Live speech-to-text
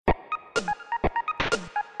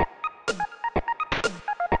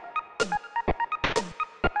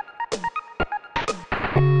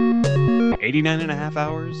89.5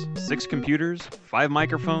 hours, 6 computers, 5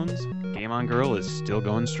 microphones, Game On Girl is still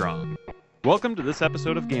going strong. Welcome to this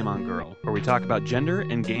episode of Game On Girl, where we talk about gender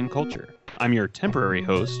and game culture. I'm your temporary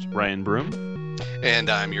host, Ryan Broom. And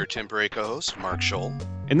I'm your temporary co-host, Mark Scholl.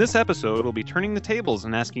 In this episode, we'll be turning the tables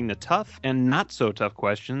and asking the tough and not so tough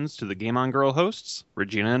questions to the Game On Girl hosts,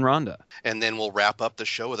 Regina and Rhonda. And then we'll wrap up the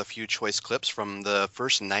show with a few choice clips from the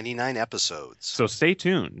first 99 episodes. So stay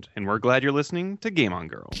tuned, and we're glad you're listening to Game On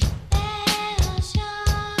Girl.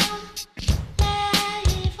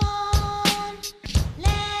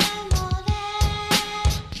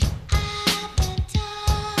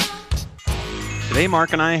 Today,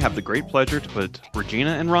 Mark and I have the great pleasure to put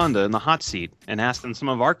Regina and Rhonda in the hot seat and ask them some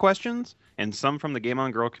of our questions and some from the Game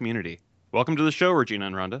On Girl community. Welcome to the show, Regina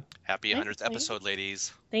and Rhonda. Happy 100th episode,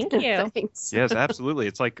 ladies. Thank you. Thanks. Yes, absolutely.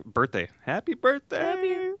 It's like birthday. Happy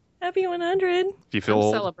birthday. Happy 100. Do you feel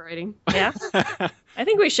old? Celebrating. Yeah. I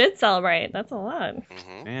think we should celebrate. That's a lot.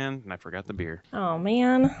 Mm-hmm. And I forgot the beer. Oh,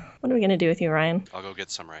 man. What are we going to do with you, Ryan? I'll go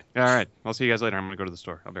get some, right? All right. I'll see you guys later. I'm going to go to the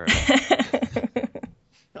store. I'll be right back.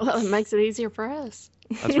 Well, it makes it easier for us.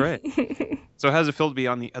 That's right. So how does it feel to be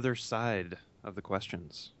on the other side of the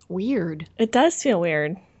questions? Weird. It does feel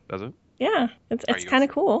weird. Does it? Yeah. It's Are you kind of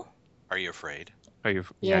cool. Are you afraid? Are you,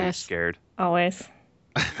 yeah, you're Yes. scared? Always.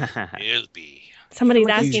 It'll be. Somebody's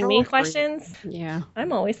Like asking me control freak. questions. Yeah.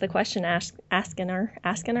 I'm always the question asking her.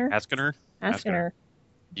 Asking her?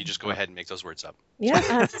 You just go ahead and make those words up.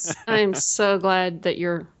 Yeah. I'm so glad that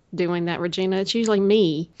you're doing that, Regina. It's usually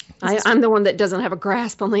me. I'm the one that doesn't have a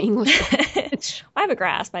grasp on the English language. I have a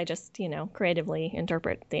grasp. I just, creatively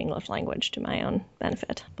interpret the English language to my own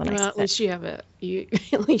benefit. When I Well, say at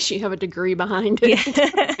least you have a degree behind it.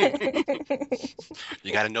 it.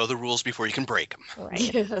 You got to know the rules before you can break them.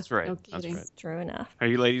 Right. Yeah, That's right. no That's kidding. right. True enough. Are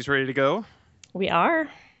you ladies ready to go? We are.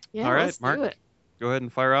 Yeah, All right, let's Mark. do it. Go ahead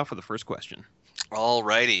and fire off with the first question.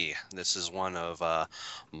 Alrighty, this is one of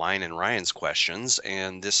mine and Ryan's questions,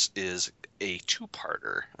 and this is a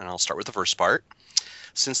two-parter. And I'll start with the first part.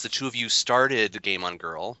 Since the two of you started Game On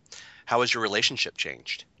Girl, how has your relationship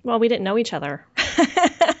changed? Well, we didn't know each other.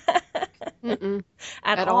 Mm-mm.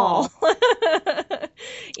 At all. all.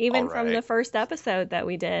 Even All from right. the first episode that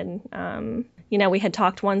we did. We had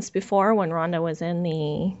talked once before when Rhonda was in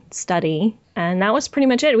the study, and that was pretty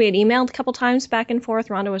much it. We had emailed a couple times back and forth.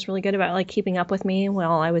 Rhonda was really good about keeping up with me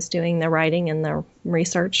while I was doing the writing and the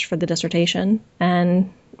research for the dissertation.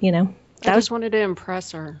 And, I that just wanted to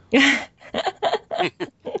impress her. Did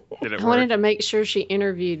it I wanted work? to make sure she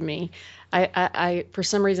interviewed me. I for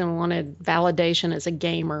some reason wanted validation as a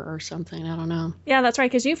gamer or something. I don't know. Yeah, that's right,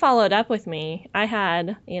 because you followed up with me. I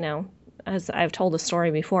had, as I've told the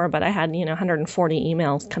story before, but I had, 140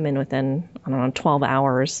 emails come in within, 12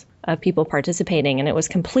 hours of people participating, and it was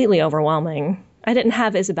completely overwhelming. I didn't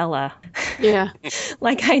have Isabella Yeah.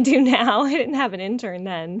 like I do now. I didn't have an intern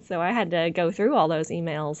then, so I had to go through all those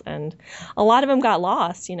emails, and a lot of them got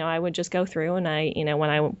lost. I would just go through, and when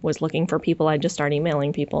I was looking for people, I'd just start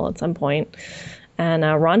emailing people at some point. And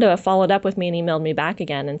Rhonda followed up with me and emailed me back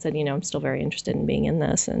again and said, I'm still very interested in being in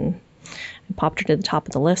this, and I popped her to the top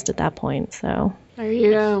of the list at that point. So There you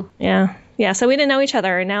go. yeah. So we didn't know each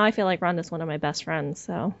other, and now I feel like Rhonda's one of my best friends.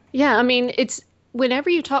 So Yeah, I mean, it's whenever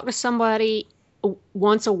you talk to somebody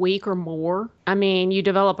once a week or more, you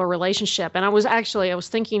develop a relationship. And I was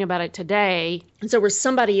thinking about it today. And so was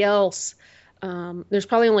somebody else. There's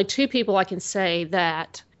probably only two people I can say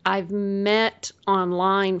that I've met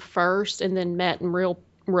online first and then met in real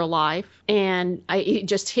life. And it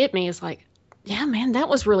just hit me as like, yeah, man, that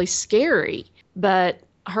was really scary. But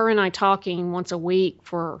her and I talking once a week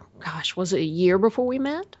for, was it a year before we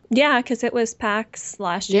met? yeah, because it was PAX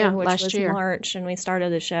last year, Yeah, which last was year. March, and I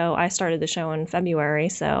started the show in February.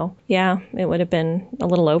 So yeah, it would have been a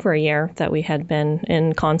little over a year that we had been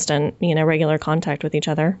in constant, regular contact with each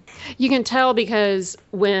other. You can tell because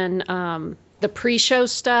when the pre-show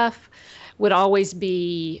stuff would always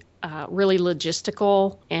be really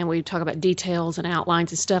logistical, and we'd talk about details and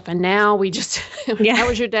outlines and stuff. And now we just, Yeah. how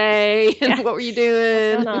was your day? Yeah. What were you What's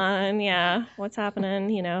doing? going on? Yeah. What's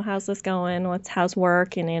happening? How's this going? How's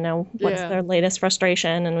work? And, what's Yeah. their latest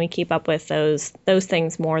frustration? And we keep up with those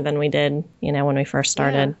things more than we did, when we first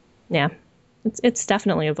started. Yeah. It's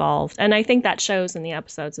definitely evolved. And I think that shows in the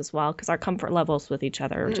episodes as well, because our comfort levels with each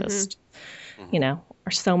other are just, are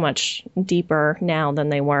so much deeper now than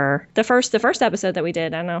they were. The first episode that we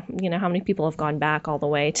did, I don't know, how many people have gone back all the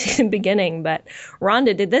way to the beginning, but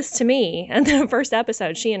Rhonda did this to me. And the first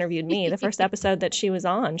episode, she interviewed me. The first episode that she was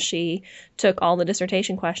on, she took all the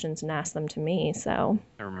dissertation questions and asked them to me. So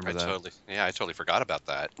I remember that. I totally forgot about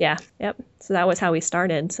that. Yeah. Yep. So that was how we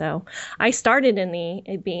started. So I started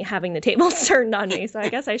in having the tables turned on me. So I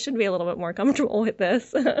guess I should be a little bit more comfortable with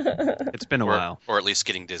this. It's been a while. Or at least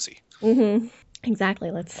getting dizzy. Mm-hmm. Exactly.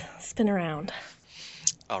 Let's spin around.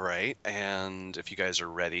 All right. And if you guys are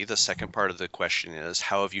ready, the second part of the question is,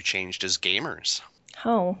 how have you changed as gamers?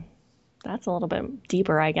 Oh, that's a little bit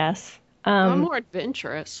deeper, I guess. I'm more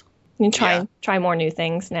adventurous. You try more new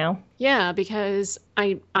things now. Yeah, because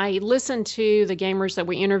I listen to the gamers that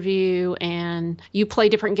we interview, and you play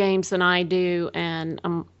different games than I do, and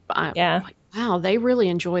I'm like, wow, they really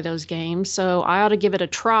enjoy those games, so I ought to give it a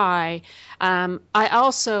try. I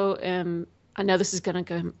also am, I know this is going to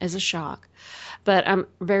come as a shock, but I'm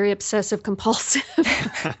very obsessive compulsive.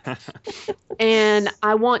 And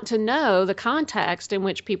I want to know the context in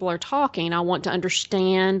which people are talking. I want to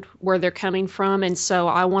understand where they're coming from. And so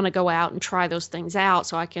I want to go out and try those things out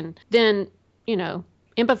so I can then,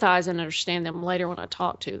 empathize and understand them later when I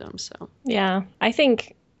talk to them. So yeah, I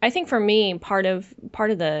think for me, part of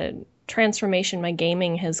the transformation my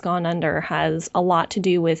gaming has gone under has a lot to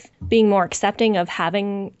do with being more accepting of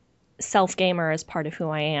having self-gamer as part of who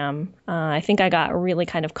I am. I think I got really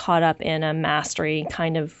kind of caught up in a mastery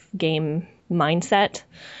kind of game mindset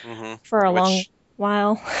for a long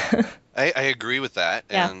while. I agree with that.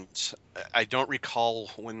 Yeah. And I don't recall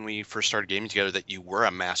when we first started gaming together that you were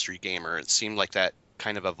a mastery gamer. It seemed like that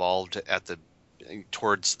kind of evolved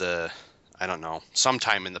towards the, I don't know,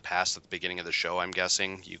 sometime in the past at the beginning of the show, I'm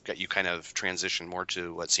guessing. You kind of transitioned more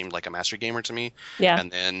to what seemed like a mastery gamer to me. Yeah.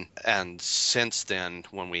 And since then,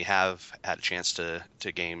 when we have had a chance to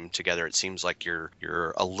game together, it seems like you're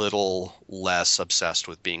a little less obsessed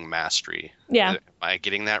with being mastery. Yeah. Am I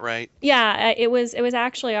getting that right? Yeah, it was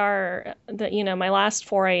actually my last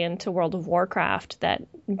foray into World of Warcraft that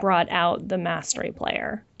brought out the mastery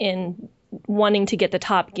player in wanting to get the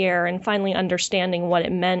top gear and finally understanding what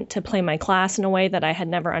it meant to play my class in a way that I had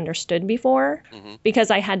never understood before.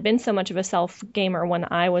 Because I had been so much of a self gamer when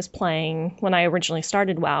I originally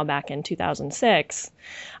started WoW back in 2006.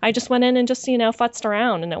 I just went in and just, futzed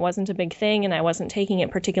around, and it wasn't a big thing, and I wasn't taking it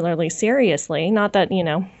particularly seriously. Not that,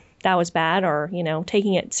 that was bad, or,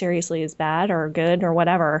 taking it seriously is bad or good or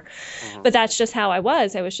whatever. But that's just how I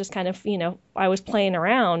was. I was just kind of, I was playing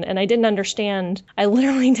around, and I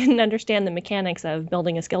literally didn't understand the mechanics of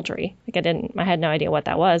building a skill tree. I had no idea what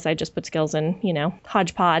that was. I just put skills in,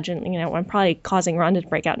 hodgepodge, and, I'm probably causing Rhonda to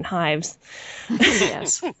break out in hives.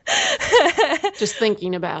 Yes. Just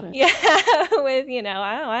thinking about it. Yeah. With,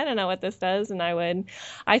 I don't know what this does. And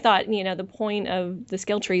I thought, the point of the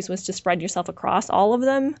skill trees was to spread yourself across all of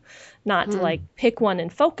them, not to pick one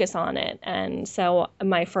and focus on it. And so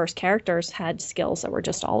my first characters had skills that were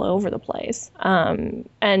just all over the place. And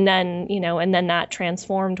then that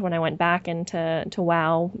transformed when I went back into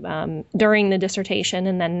WoW during the dissertation.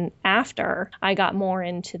 And then after, I got more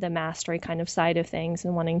into the mastery kind of side of things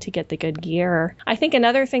and wanting to get the good gear. I think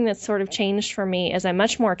another thing that's sort of changed for me is I'm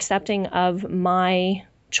much more accepting of my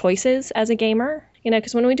choices as a gamer.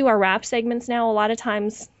 Because when we do our rap segments now, a lot of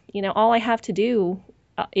times, all I have to do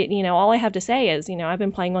all I have to say is, I've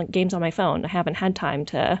been playing games on my phone. I haven't had time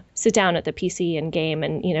to sit down at the PC and game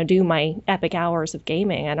and, do my epic hours of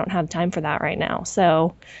gaming. I don't have time for that right now.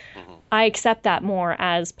 So I accept that more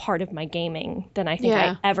as part of my gaming than I think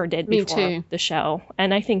I ever did before the show.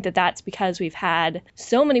 And I think that that's because we've had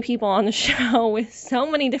so many people on the show with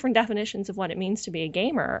so many different definitions of what it means to be a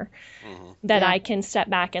gamer that I can step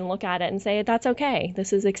back and look at it and say, that's okay.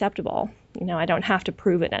 This is acceptable. I don't have to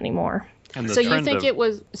prove it anymore. So you think it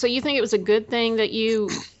was a good thing that you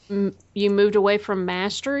moved away from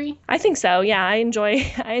mastery? I think so. Yeah, I enjoy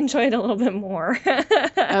it a little bit more.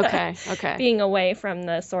 Okay. Being away from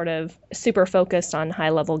the sort of super focused on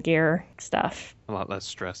high level gear stuff. A lot less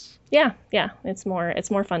stress. Yeah. It's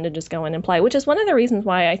more fun to just go in and play, which is one of the reasons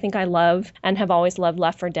why I think I love and have always loved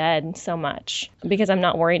Left 4 Dead so much, because I'm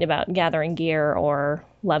not worried about gathering gear or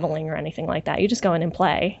leveling or anything like that. You just go in and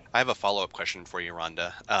play. I have a follow-up question for you,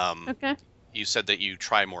 Rhonda. Okay. You said that you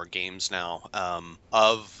try more games now.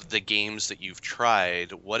 Of the games that you've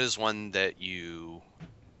tried, what is one that you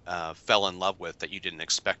fell in love with that you didn't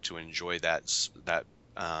expect to enjoy that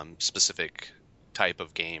specific type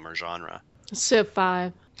of game or genre? Civ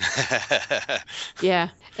 5. Yeah,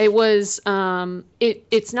 it was.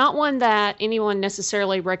 It's not one that anyone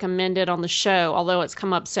necessarily recommended on the show, although it's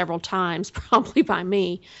come up several times, probably by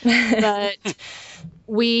me. But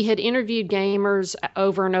we had interviewed gamers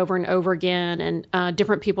over and over and over again, and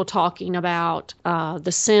different people talking about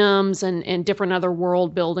The Sims and different other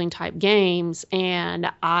world building type games.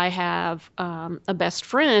 And I have a best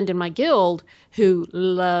friend in my guild who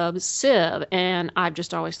loves Civ, and I've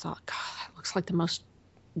just always thought, God, that looks like the most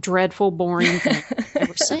dreadful, boring thing I've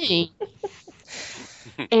ever seen.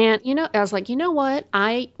 And, I was like, you know what?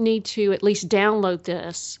 I need to at least download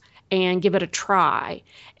this and give it a try.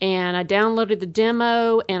 And I downloaded the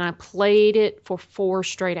demo and I played it for 4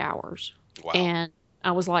 straight hours. Wow. And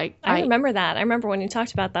I was like, I remember that. I remember when you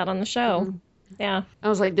talked about that on the show. Mhm. Yeah. I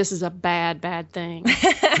was like, this is a bad thing.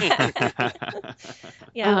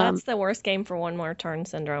 Yeah, that's the worst game for one more turn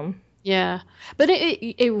syndrome. Yeah. But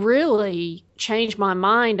it really changed my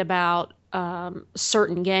mind about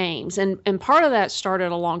certain games. And part of that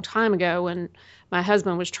started a long time ago when my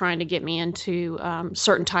husband was trying to get me into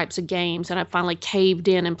certain types of games, and I finally caved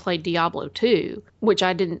in and played Diablo 2, which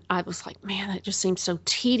I didn't. I was like, man, that just seems so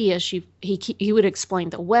tedious. He would explain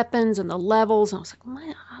the weapons and the levels, and I was like,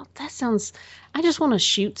 man, that sounds. I just want to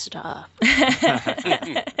shoot stuff.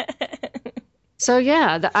 So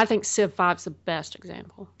yeah, I think Civ 5's the best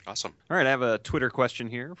example. Awesome. All right, I have a Twitter question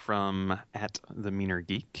here from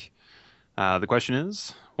 @themeanergeek. The question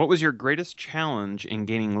is, what was your greatest challenge in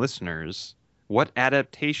gaining listeners? What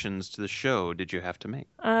adaptations to the show did you have to make?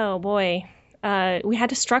 Oh boy, we had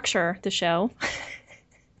to structure the show.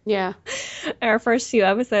 Yeah. Our first few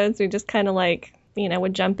episodes, we just kind of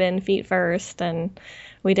would jump in feet first, and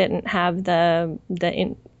we didn't have the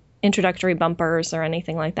introductory bumpers or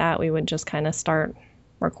anything like that. We would just kind of start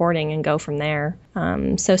recording and go from there.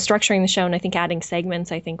 So structuring the show, and I think adding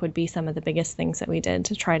segments, I think would be some of the biggest things that we did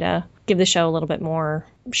to try to give the show a little bit more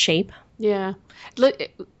shape. Yeah.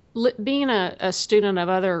 Being a student of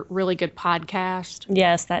other really good podcasts.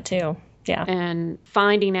 Yes, that too. Yeah. And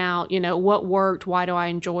finding out, what worked, why do I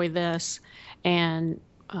enjoy this, and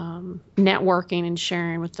networking and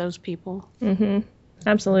sharing with those people. Mm-hmm.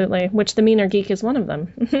 Absolutely. Which the Meaner Geek is one of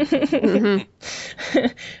them. Mm-hmm.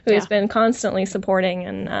 Who has been constantly supporting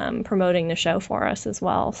and promoting the show for us as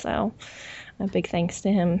well. So a big thanks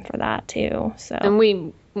to him for that too. So. And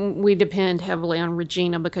we depend heavily on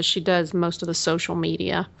Regina because she does most of the social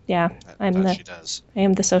media. Yeah, She does. I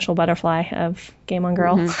am the social butterfly of Game on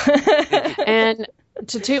Girl. Mm-hmm. And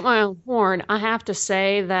to toot my own horn, I have to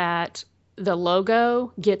say that the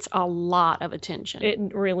logo gets a lot of attention. It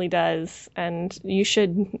really does, and you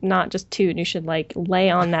should not just toot. You should lay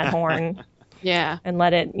on that horn. Yeah. And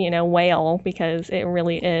let it, wail, because it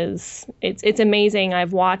really is. It's amazing.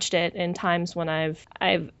 I've watched it in times when I've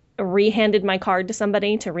rehanded my card to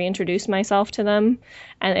somebody to reintroduce myself to them,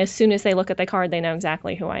 and as soon as they look at the card, they know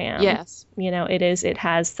exactly who I am. Yes. It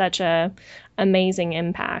has such a amazing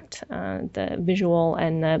impact, the visual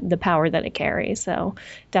and the power that it carries. So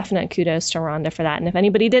definite kudos to Rhonda for that. And if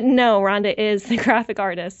anybody didn't know, Rhonda is the graphic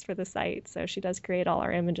artist for the site, so she does create all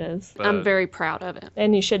our images. I'm very proud of it.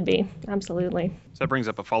 And you should be. Absolutely. So that brings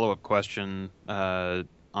up a follow-up question.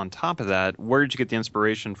 On top of that, where did you get the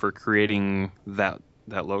inspiration for creating that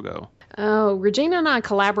logo? Oh, Regina and I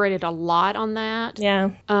collaborated a lot on that. Yeah.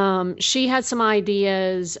 She had some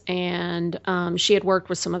ideas, and she had worked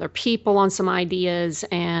with some other people on some ideas,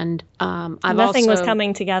 and nothing was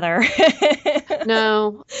coming together.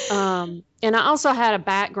 No. And I also had a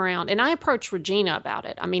background, and I approached Regina about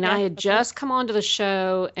it. I mean, I had just come onto the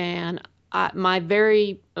show, and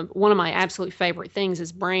one of my absolute favorite things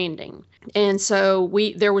is branding. And so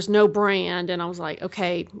there was no brand, and I was like,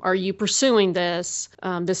 okay, are you pursuing this?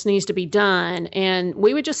 This needs to be done. And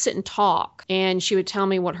we would just sit and talk, and she would tell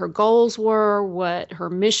me what her goals were, what her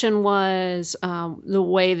mission was, the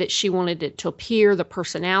way that she wanted it to appear, the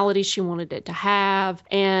personality she wanted it to have.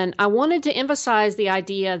 And I wanted to emphasize the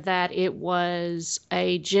idea that it was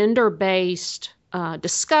a gender-based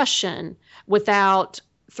discussion without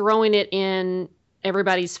throwing it in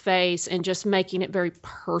everybody's face and just making it very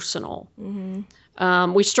personal.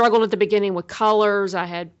 Mm-hmm. We struggled at the beginning with colors. I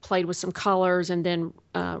had played with some colors, and then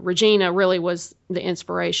Regina really was the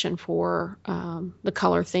inspiration for the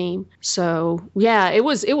color theme. So yeah, it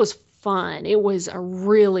was fun. It was a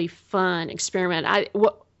really fun experiment.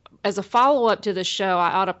 As a follow-up to the show,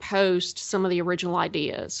 I ought to post some of the original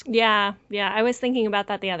ideas. Yeah. I was thinking about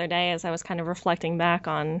that the other day as I was kind of reflecting back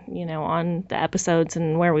on, on the episodes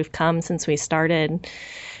and where we've come since we started.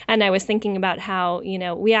 And I was thinking about how,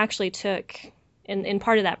 we actually took, in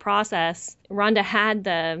part of that process, Rhonda had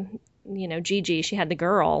Gigi, she had the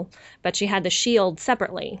girl, but she had the shield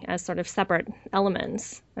separately as sort of separate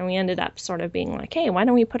elements. And we ended up sort of being like, hey, why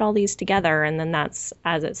don't we put all these together? And then that's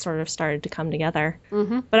as it sort of started to come together.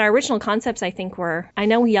 Mm-hmm. But our original concepts, I think, I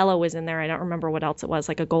know yellow was in there. I don't remember what else it was,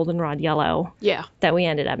 like a goldenrod yellow. Yeah. That we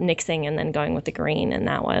ended up nixing and then going with the green. And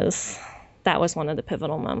that was one of the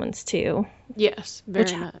pivotal moments too. Yes, very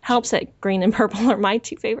which much. helps that green and purple are my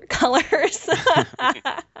two favorite colors.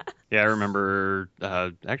 Yeah, I remember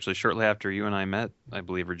actually shortly after you and I met, I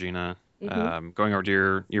believe, Regina, going over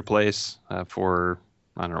to your place for,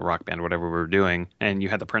 I don't know, Rock Band, whatever we were doing, and you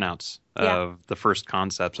had the printouts of the first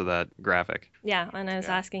concepts of that graphic. Yeah, and I was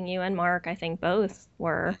asking you and Mark, I think both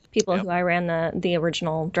were people who I ran the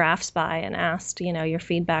original drafts by and asked, your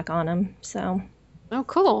feedback on them. So. Oh,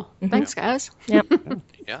 cool. Thanks, guys. Yep.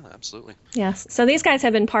 Yeah, absolutely. Yes. So these guys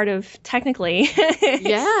have been part of, technically,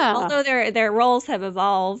 although their roles have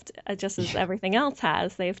evolved just as everything else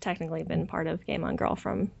has, they've technically been part of Game On Girl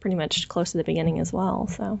from pretty much close to the beginning as well.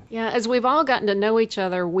 So yeah, as we've all gotten to know each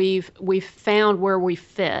other, we've found where we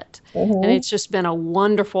fit, and it's just been a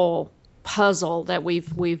wonderful puzzle that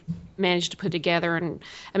we've managed to put together. And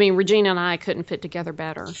I mean, Regina and I couldn't fit together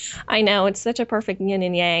better. I know, it's such a perfect yin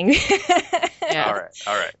and yang. Yeah.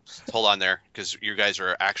 All right. Hold on there, because you guys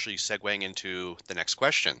are actually segueing into the next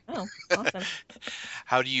question. Oh, awesome.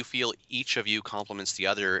 How do you feel each of you complements the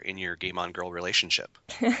other in your Game On Girl relationship?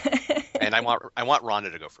 And I want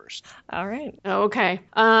Rhonda to go first. All right. Okay.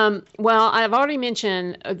 Well, I've already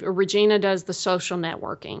mentioned Regina does the social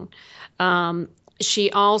networking.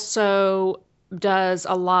 She also does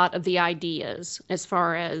a lot of the ideas as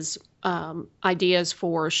far as ideas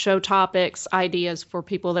for show topics, ideas for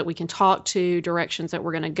people that we can talk to, directions that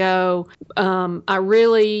we're going to go. I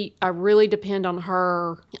really depend on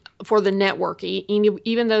her for the networking,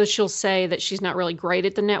 even though she'll say that she's not really great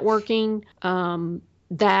at the networking,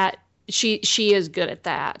 that she is good at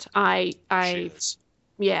that. She is.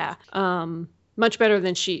 Yeah. Much better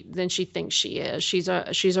than she thinks she is. She's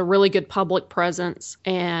a really good public presence,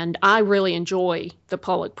 and I really enjoy the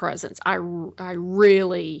public presence. I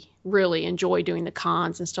really enjoy doing the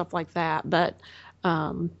cons and stuff like that. But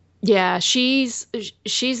yeah, she's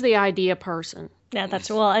the idea person. Yeah, that's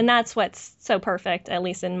and that's what's so perfect, at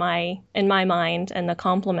least in my mind, and the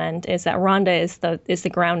compliment is that Rhonda is the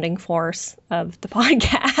grounding force of the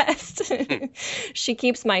podcast. She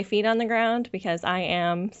keeps my feet on the ground because I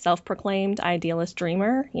am self-proclaimed idealist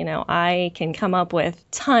dreamer. I can come up with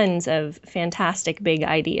tons of fantastic big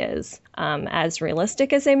ideas. As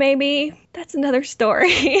realistic as they may be, that's another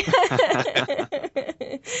story.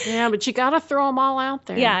 Yeah, but you got to throw them all out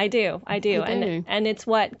there. Yeah, I do. And it's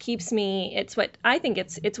what keeps me, it's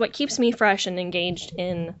what keeps me fresh and engaged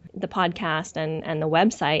in the podcast and the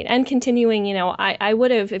website and continuing. I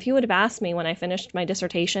would have, if you would have asked me when I finished my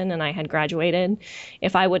dissertation and I had graduated,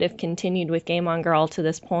 if I would have continued with Game On Girl to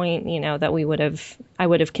this point, that I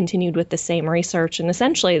would have continued with the same research and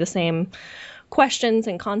essentially the same questions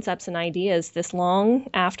and concepts and ideas this long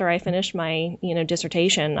after I finished my,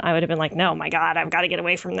 dissertation, I would have been like, no, my God, I've got to get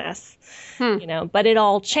away from this, but it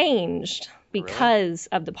all changed because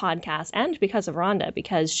of the podcast and because of Rhonda,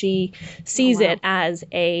 because she sees it as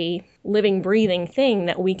a living, breathing thing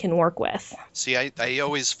that we can work with. See, I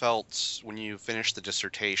always felt when you finished the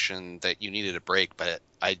dissertation that you needed a break, but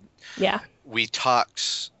we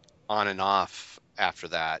talked on and off after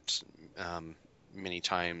that, many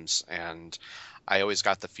times, and I always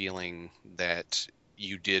got the feeling that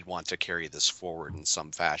you did want to carry this forward in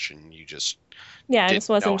some fashion. You just I just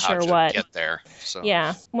wasn't sure what get there. So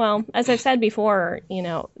yeah, well, as I've said before,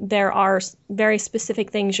 there are very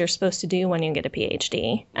specific things you're supposed to do when you get a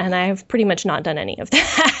PhD, and I've pretty much not done any of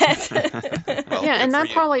that. Well, yeah, and that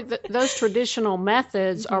probably those traditional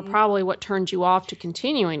methods are probably what turned you off to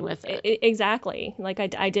continuing with it. Exactly. Like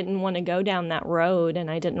I didn't want to go down that road,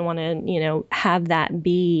 and I didn't want to, have that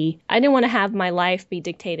be. I didn't want to have my life be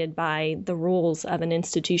dictated by the rules of an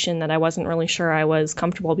institution that I wasn't really sure I was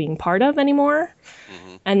comfortable being part of anymore.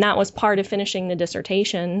 And that was part of finishing the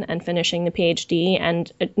dissertation and finishing the PhD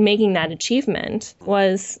and making that achievement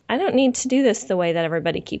was, I don't need to do this the way that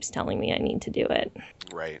everybody keeps telling me I need to do it.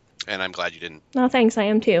 Right. And I'm glad you didn't. No, thanks. I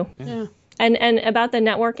am too. Yeah. And about the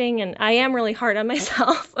networking, and I am really hard on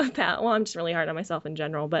myself I'm just really hard on myself in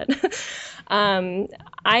general, but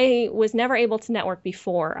I was never able to network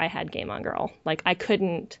before I had Game On Girl. Like, I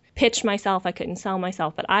couldn't pitch myself, I couldn't sell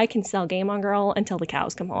myself, but I can sell Game On Girl until the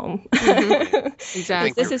cows come home.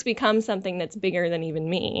 Exactly. This has become something that's bigger than even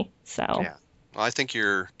me. So yeah. Well, I think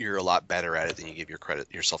you're a lot better at it than you give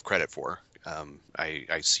yourself credit for.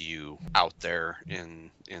 I see you out there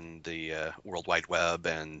in the World Wide Web,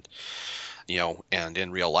 and and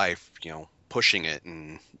in real life, pushing it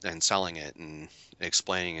and selling it and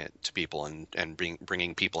explaining it to people and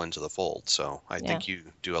bringing people into the fold. So I think you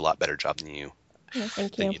do a lot better job than you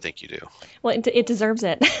think you do. Well, it deserves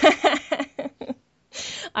it.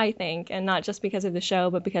 I think, and not just because of the show,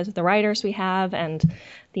 but because of the writers we have and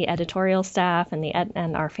the editorial staff and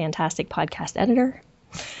and our fantastic podcast editor.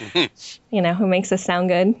 Who makes us sound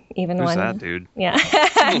good even Who's when that dude? Yeah.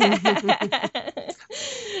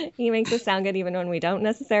 He makes us sound good even when we don't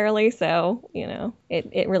necessarily. So,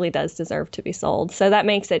 it really does deserve to be sold. So that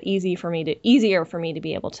makes it easier for me to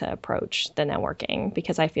be able to approach the networking,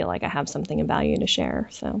 because I feel like I have something of value to share.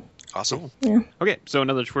 So awesome. Yeah. Okay, so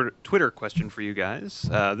another Twitter question for you guys.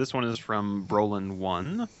 This one is from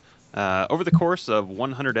Brolin1. Over the course of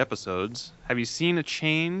 100 episodes, have you seen a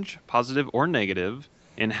change, positive or negative,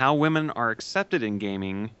 in how women are accepted in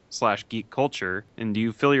gaming/geek culture? And do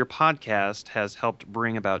you feel your podcast has helped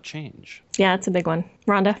bring about change? Yeah, it's a big one.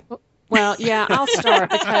 Rhonda? Well, yeah, I'll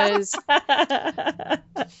start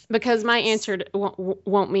because my answer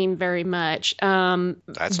won't mean very much.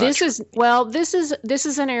 This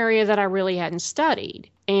is an area that I really hadn't studied,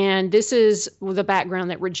 and this is the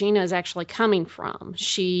background that Regina is actually coming from.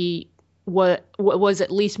 She was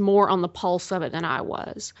at least more on the pulse of it than I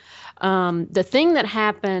was. The thing that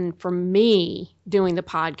happened for me doing the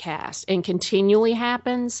podcast and continually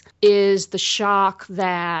happens is the shock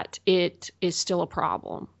that it is still a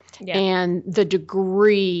problem. Yeah. And the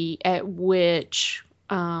degree at which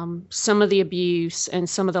some of the abuse and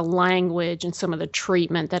some of the language and some of the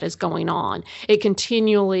treatment that is going on, it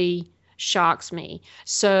continually shocks me.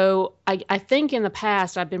 So I think in the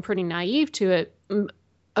past I've been pretty naive to it,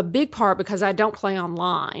 a big part because I don't play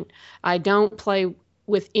online. I don't play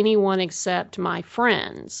with anyone except my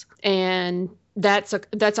friends, and that's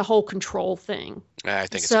a whole control thing. I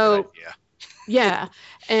think it's a good idea. Yeah.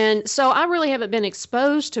 And so I really haven't been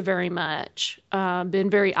exposed to very much, been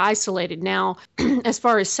very isolated. Now, as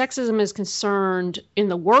far as sexism is concerned in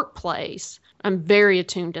the workplace, I'm very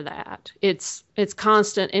attuned to that. It's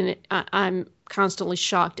constant, and I'm constantly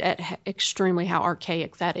shocked at extremely how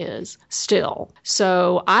archaic that is still.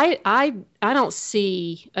 So I don't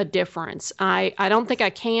see a difference. I don't think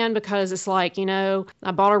I can, because it's like, I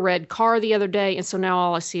bought a red car the other day, and so now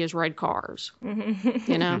all I see is red cars.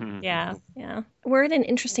 Yeah. We're at an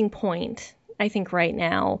interesting point, I think, right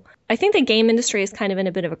now. I think the game industry is kind of in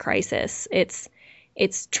a bit of a crisis. It's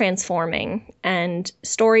transforming, and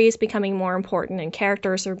stories becoming more important, and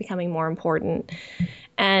characters are becoming more important.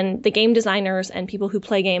 And the game designers and people who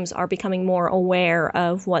play games are becoming more aware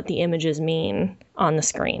of what the images mean on the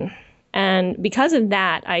screen. And because of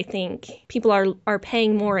that, I think people are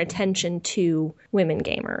paying more attention to women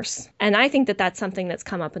gamers. And I think that that's something that's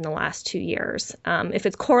come up in the last 2 years. If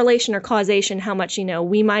it's correlation or causation, how much,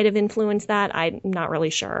 we might have influenced that, I'm not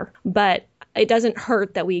really sure. But it doesn't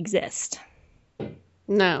hurt that we exist.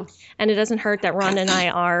 No. And it doesn't hurt that Rhonda and I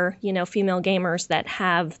are, female gamers that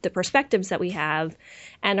have the perspectives that we have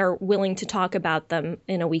and are willing to talk about them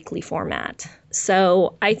in a weekly format.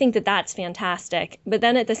 So I think that that's fantastic. But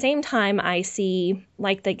then at the same time, I see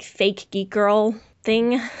like the fake geek girl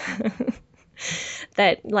thing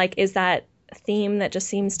that is that theme that just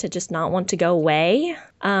seems to just not want to go away.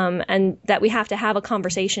 And that we have to have a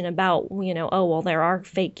conversation about, oh, well, there are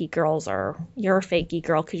fake geek girls, or you're a fake geek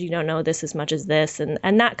girl because you don't know this as much as this.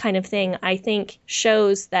 And that kind of thing, I think,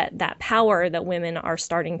 shows that power that women are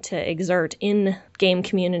starting to exert in game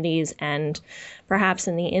communities and perhaps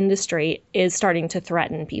in the industry is starting to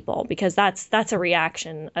threaten people, because that's a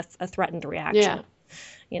reaction, a threatened reaction.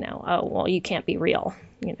 Yeah. Oh, well, you can't be real.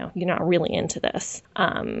 You're not really into this,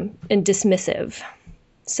 and dismissive.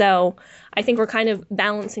 So I think we're kind of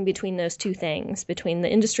balancing between those two things, between the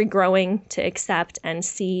industry growing to accept and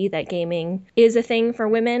see that gaming is a thing for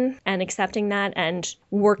women and accepting that, and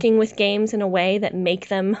working with games in a way that make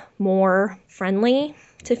them more friendly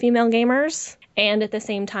to female gamers, and at the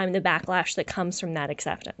same time, the backlash that comes from that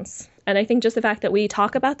acceptance. And I think just the fact that we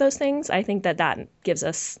talk about those things, I think that gives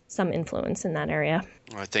us some influence in that area.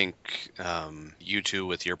 I think you two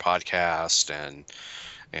with your podcast and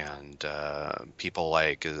people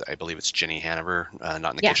like, I believe it's Jenny Hanover,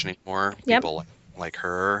 not in the kitchen anymore. Yep. People like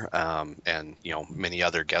her, and many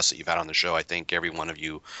other guests that you've had on the show. I think every one of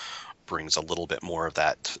you brings a little bit more of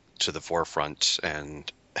that to the forefront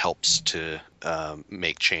and helps to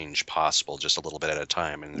make change possible just a little bit at a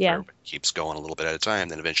time. And if everybody keeps going a little bit at a time,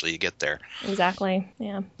 then eventually you get there. Exactly.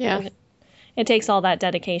 Yeah. It takes all that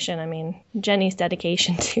dedication. I mean, Jenny's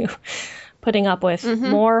dedication to putting up with Mhm.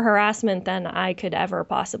 more harassment than I could ever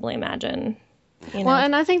possibly imagine. You Well, know?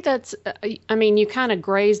 and I think that's, I mean, you kind of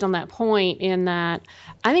grazed on that point in that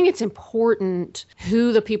I think it's important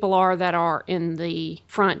who the people are that are in the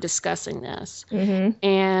front discussing this. Mhm.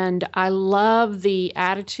 And I love the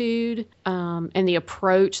attitude and the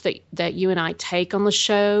approach that you and I take on the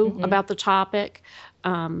show Mhm. about the topic.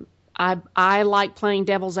 I like playing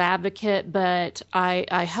devil's advocate, but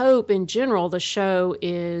I hope in general the show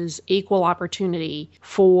is equal opportunity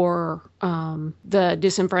for the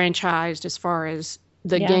disenfranchised as far as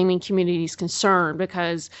the Yeah. gaming community is concerned,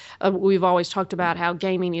 because we've always talked about how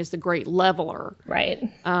gaming is the great leveler. Right.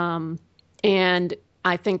 And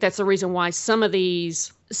I think that's the reason why some of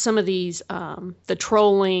these, the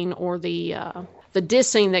trolling or the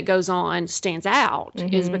dissing that goes on stands out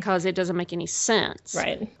is because it doesn't make any sense.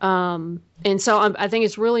 Right. And so I think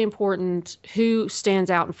it's really important who stands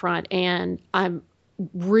out in front. And I'm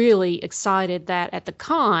really excited that at the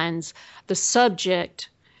cons, the subject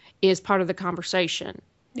is part of the conversation.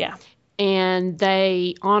 Yeah. And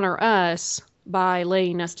they honor us by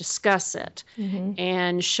letting us discuss it. Mhm.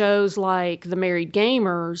 And shows like The Married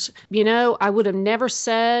Gamers, I would have never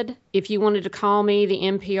said, if you wanted to call me the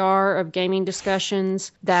NPR of gaming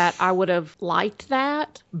discussions, that I would have liked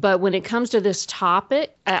that. But when it comes to this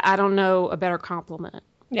topic, I don't know a better compliment.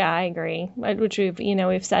 Yeah, I agree. Which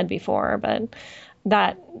we've said before, but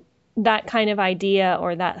that kind of idea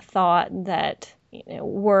or that thought that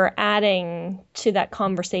we're adding to that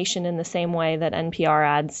conversation in the same way that NPR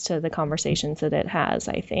adds to the conversations that it has,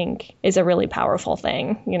 I think, is a really powerful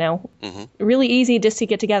thing. Really easy just to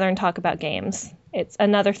get together and talk about games. It's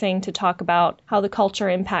another thing to talk about how the culture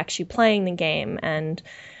impacts you playing the game, and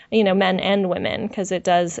men and women, because it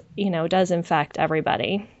does infect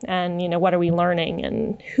everybody. And what are we learning,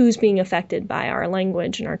 and who's being affected by our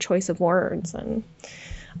language and our choice of words and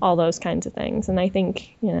all those kinds of things. And I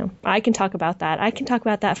think, I can talk about that. I can talk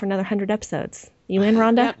about that for another 100 episodes. You in,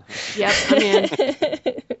 Rhonda? Yep, I'm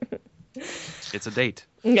in. It's a date.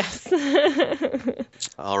 Yes.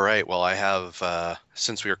 All right. Well, I have,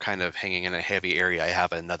 since we were kind of hanging in a heavy area, I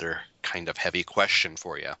have another kind of heavy question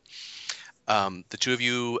for you. The two of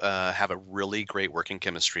you have a really great working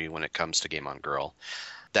chemistry when it comes to Game On Girl.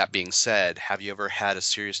 That being said, have you ever had a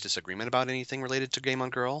serious disagreement about anything related to Game On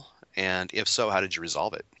Girl? And if so, how did you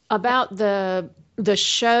resolve it? About the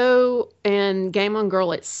show and Game On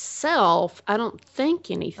Girl itself, I don't think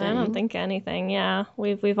anything. I don't think anything. Yeah.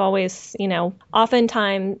 We've always,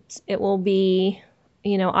 oftentimes it will be,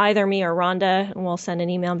 either me or Rhonda, and we'll send an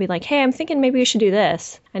email and be like, hey, I'm thinking maybe we should do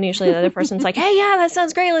this. And usually the other person's like, hey, yeah, that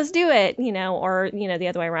sounds great. Let's do it. Or, the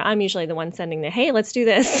other way around. I'm usually the one sending the, hey, let's do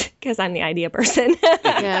this, because I'm the idea person.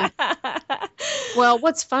 Yeah. Well,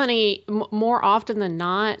 what's funny, more often than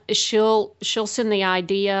not, she'll send the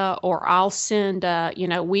idea, or I'll send,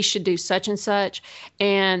 we should do such and such.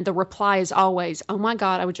 And the reply is always, oh my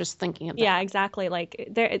God, I was just thinking of that. Yeah, exactly. Like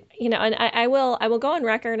there, and I will go on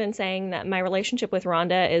record in saying that my relationship with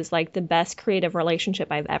Rhonda is like the best creative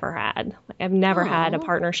relationship I've ever had. Like, I've never had a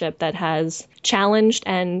partnership that has challenged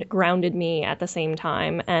and grounded me at the same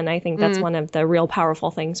time. And I think that's one of the real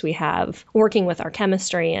powerful things we have working with our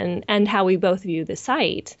chemistry and how we both view the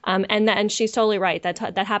site. And she's totally right.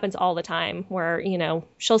 That happens all the time where,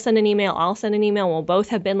 she'll send an email, I'll send an email. We'll both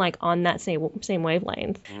have been like on that same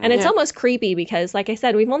wavelength. And it's almost creepy because, like I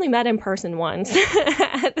said, we've only met in person once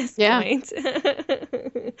at this point.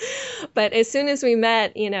 But as soon as we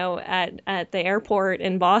met, at the airport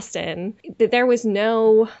in Boston, there was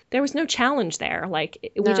no challenge there.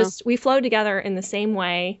 Like we flowed together in the same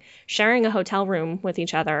way, sharing a hotel room with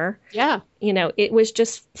each other. Yeah. It was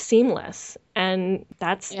just seamless. And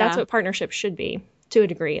that's what partnerships should be, to a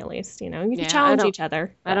degree at least. You can challenge each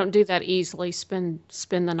other. I don't do that easily. Spend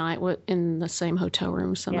the night in the same hotel room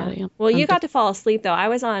with somebody. Yeah. Well, you got to fall asleep though. I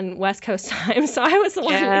was on West Coast time, so I was the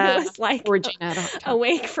one who was like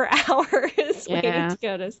awake for hours waiting to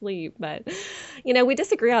go to sleep. But we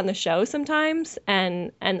disagree on the show sometimes,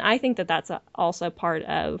 and I think that that's also part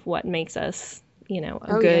of what makes us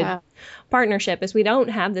a good partnership, is we don't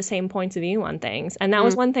have the same points of view on things. And that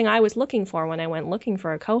was one thing I was looking for when I went looking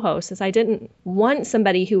for a co-host, is I didn't want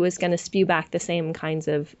somebody who was going to spew back the same kinds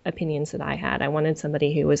of opinions that I had. I wanted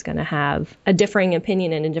somebody who was going to have a differing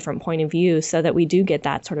opinion and a different point of view, so that we do get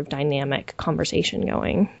that sort of dynamic conversation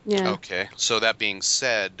going. Yeah. Okay. So that being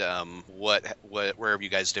said, where have you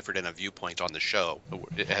guys differed in a viewpoint on the show?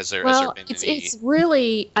 Has there been any? It's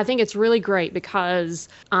really, I think it's really great because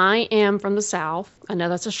I am from the South. I know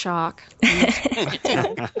that's a shock.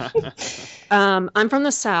 I'm from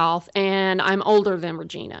the South, and I'm older than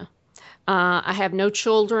Regina. I have no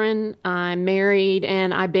children. I'm married,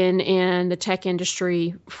 and I've been in the tech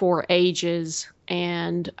industry for ages,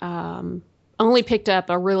 and only picked up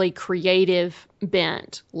a really creative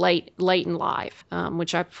bent late in life,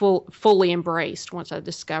 which I fully embraced once I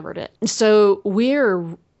discovered it. So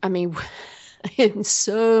I mean, in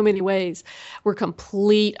so many ways, we're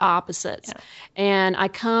complete opposites. Yeah. And I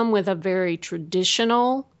come with a very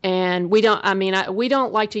traditional, and we don't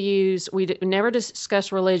like to never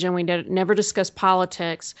discuss religion. We never discuss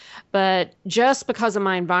politics, but just because of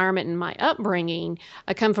my environment and my upbringing,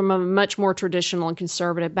 I come from a much more traditional and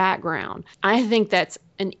conservative background. I think that's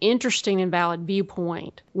an interesting and valid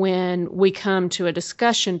viewpoint when we come to a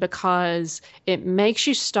discussion, because it makes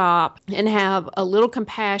you stop and have a little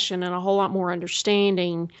compassion and a whole lot more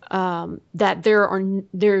understanding that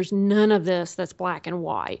there's none of this that's black and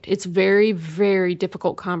white. It's very, very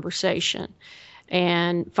difficult conversation,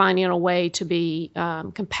 and finding a way to be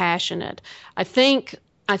compassionate. I think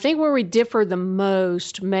where we differ the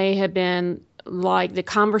most may have been like the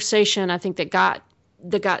conversation I think that got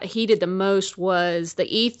heated the most was the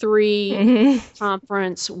E3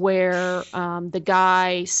 conference, where the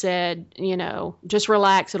guy said, just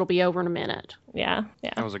relax, it'll be over in a minute. Yeah.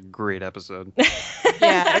 That was a great episode.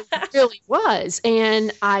 Yeah, it really was.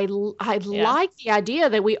 And I like the idea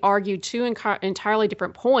that we argued two entirely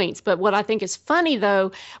different points. But what I think is funny,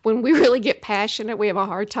 though, when we really get passionate, we have a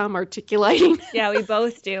hard time articulating. Yeah, we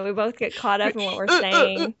both do. We both get caught up in what we're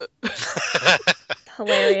saying.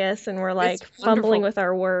 Hilarious, and we're like fumbling with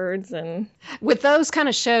our words. And with those kind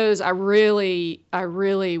of shows, I really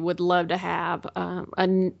would love to have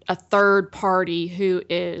a third party who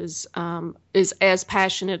is as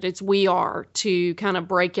passionate as we are, to kind of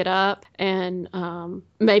break it up and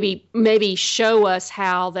maybe show us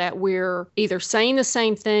how that we're either saying the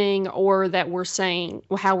same thing or that we're saying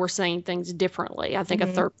how we're saying things differently. I think a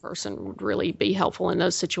third person would really be helpful in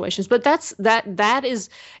those situations. But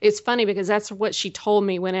it's funny because that's what she told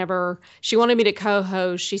me whenever she wanted me to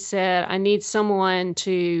co-host. She said, I need someone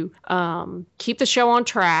to keep the show on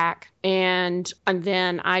track. And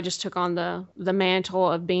then I just took on the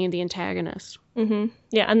mantle of being the antagonist. Mm-hmm.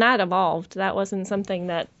 Yeah, and that evolved. That wasn't something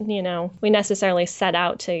that, we necessarily set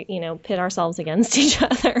out to, pit ourselves against each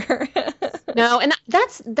other. No, and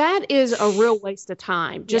that is a real waste of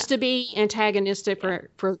time. Just to be antagonistic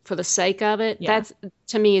for the sake of it. Yeah. That's,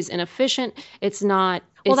 to me, is inefficient. It's not.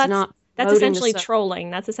 Well, that's essentially trolling.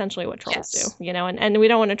 That's essentially what trolls do, and we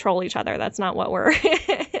don't want to troll each other. That's not what we're.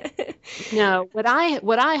 No, what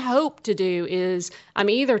I hope to do is I'm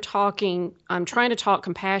trying to talk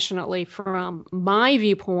compassionately from my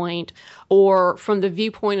viewpoint, or from the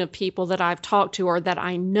viewpoint of people that I've talked to or that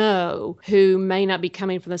I know who may not be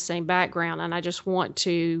coming from the same background, and I just want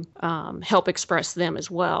to help express them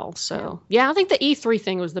as well. So yeah, I think the E3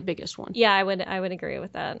 thing was the biggest one. Yeah, I would agree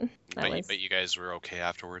with that. But you guys were okay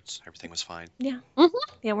afterwards. Everything was fine. Yeah. Mm-hmm.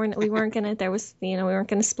 Yeah, we weren't gonna. There was we weren't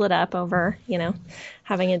gonna split up over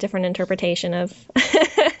having a different interpretation of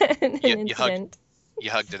an incident. You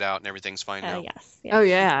hugged it out and everything's fine now. Yes. Oh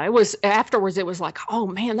yeah, it was afterwards. It was like, oh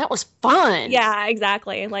man, that was fun. Yeah,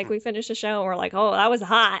 exactly. Like we finished the show and we're like, oh, that was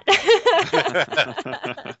hot.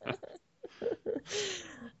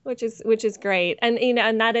 Which is great, and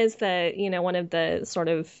and that is the one of the sort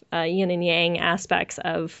of yin and yang aspects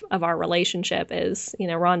of our relationship is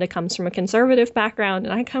Rhonda comes from a conservative background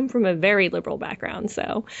and I come from a very liberal background,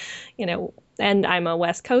 so and I'm a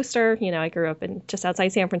West Coaster. I grew up just outside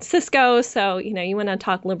San Francisco, so you want to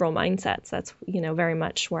talk liberal mindsets. That's very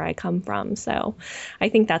much where I come from. So I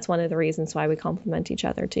think that's one of the reasons why we complement each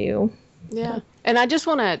other too. Yeah, and I just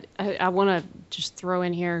want to just throw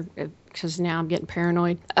in here, because now I'm getting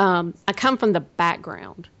paranoid. I come from the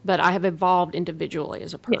background, but I have evolved individually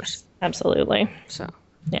as a person. Yes, absolutely. So,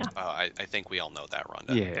 yeah. I think we all know that,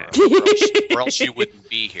 Rhonda. Yeah. Or else you wouldn't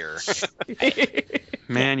be here.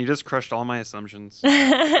 Man, you just crushed all my assumptions.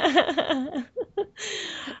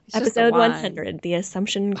 Episode 100, the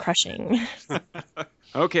assumption crushing.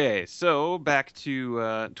 Okay, so back to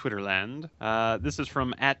Twitterland. This is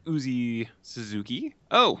from @UziSuzuki.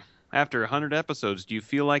 Oh, after 100 episodes, do you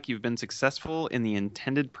feel like you've been successful in the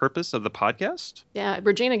intended purpose of the podcast? Yeah,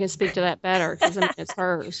 Regina can speak to that better because it's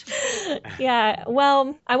hers. Yeah,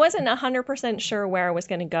 well, I wasn't 100% sure where I was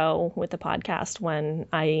going to go with the podcast when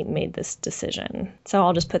I made this decision. So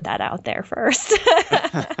I'll just put that out there first.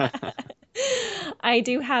 I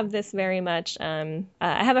do have this very much. I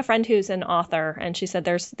have a friend who's an author, and she said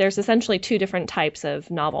there's essentially two different types of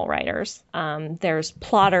novel writers. There's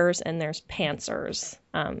plotters and there's pantsers.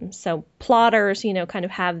 So plotters, kind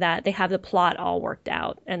of have that. They have the plot all worked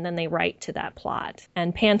out, and then they write to that plot.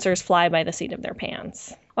 And pantsers fly by the seat of their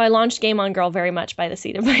pants. Well, I launched Game On Girl very much by the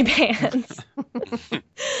seat of my pants.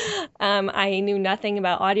 I knew nothing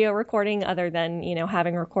about audio recording other than,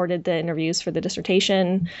 having recorded the interviews for the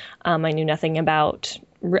dissertation. I knew nothing about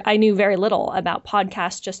I knew very little about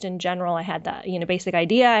podcasts just in general. I had that, basic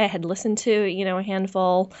idea. I had listened to, a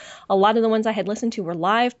handful. A lot of the ones I had listened to were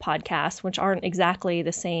live podcasts, which aren't exactly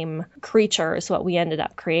the same creature as what we ended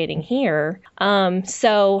up creating here.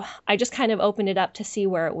 So I just kind of opened it up to see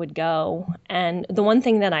where it would go. And the one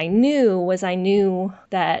thing that I knew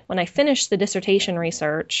that when I finished the dissertation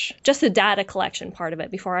research, just the data collection part of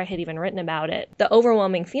it before I had even written about it, the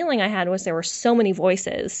overwhelming feeling I had was there were so many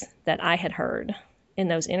voices that I had heard in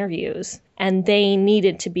those interviews, and they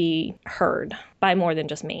needed to be heard by more than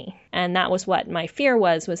just me. And that was what my fear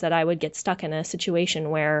was that I would get stuck in a situation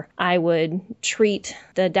where I would treat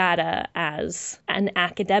the data as an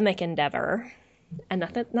academic endeavor. And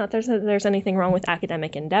not that there's anything wrong with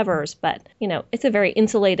academic endeavors, but, it's a very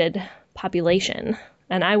insulated population.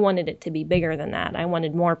 And I wanted it to be bigger than that. I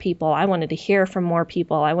wanted more people. I wanted to hear from more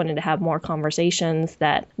people. I wanted to have more conversations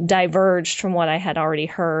that diverged from what I had already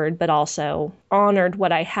heard, but also honored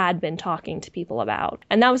what I had been talking to people about.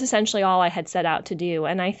 And that was essentially all I had set out to do.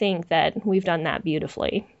 And I think that we've done that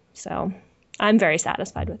beautifully. So I'm very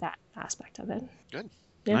satisfied with that aspect of it. Good.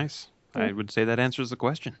 Yeah. Nice. I would say that answers the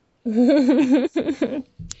question.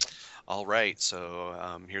 All right, so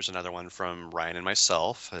here's another one from Ryan and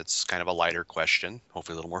myself. It's kind of a lighter question,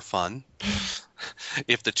 hopefully a little more fun.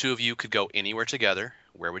 If the two of you could go anywhere together,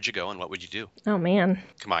 where would you go and what would you do? Oh, man.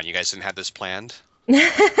 Come on, you guys didn't have this planned?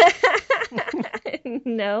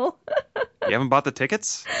 No. You haven't bought the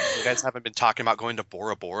tickets? You guys haven't been talking about going to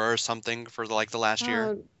Bora Bora or something for the last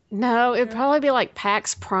year? No, it'd probably be like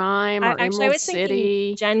PAX Prime or Actually, I Emerald was City.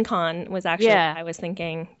 thinking Gen Con was actually what I was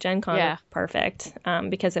thinking. Gen Con Yeah. was perfect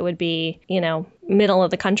because it would be, middle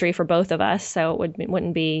of the country for both of us. So it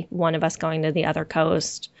wouldn't be one of us going to the other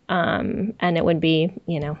coast. And it would be,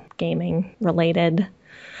 gaming related.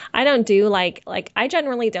 I don't do I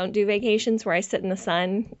generally don't do vacations where I sit in the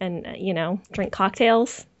sun and, drink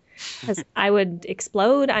cocktails. Because I would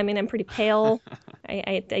explode. I mean, I'm pretty pale.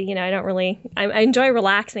 I don't really. I enjoy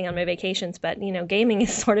relaxing on my vacations, but gaming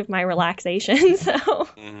is sort of my relaxation. So,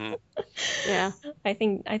 Yeah. I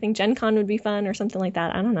think Gen Con would be fun or something like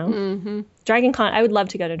that. I don't know. Mm-hmm. Dragon Con. I would love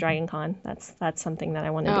to go to Dragon Con. That's something that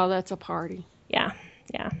I want to do. Oh, that's a party. Yeah.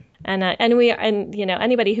 And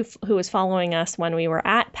anybody who was following us when we were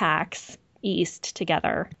at PAX East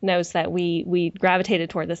together knows that we gravitated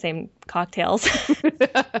toward the same cocktails.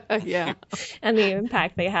 Yeah. And the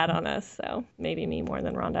impact they had on us. So maybe me more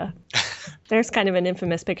than Rhonda. There's kind of an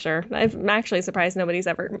infamous picture. I'm actually surprised nobody's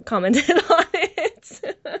ever commented on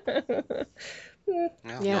it.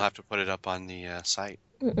 You'll have to put it up on the site.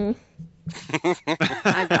 Mm-mm.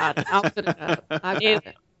 I got it. I'll put it up. I got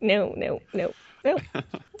it. No.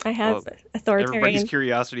 I have authoritarian. Everybody's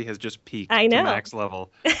curiosity has just peaked I know. to max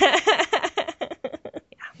level.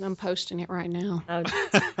 I'm posting it right now. I'll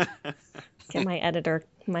get my editor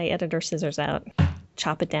scissors out.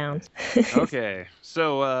 Chop it down. Okay,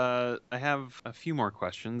 so I have a few more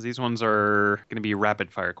questions. These ones are going to be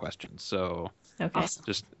rapid fire questions, so Okay.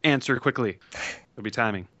 just answer quickly. There'll be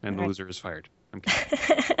timing, and the All right. loser is fired. I'm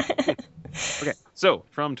kidding. Okay, so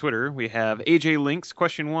from Twitter, we have AJ Links.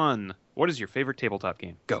 Question 1. What is your favorite tabletop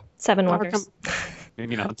game? Go. Seven Wonders.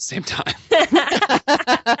 Maybe not at the same time.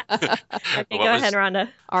 Okay, go ahead, Rhonda.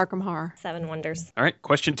 Arkham Horror. Seven Wonders. All right,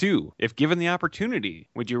 question 2. If given the opportunity,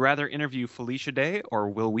 would you rather interview Felicia Day or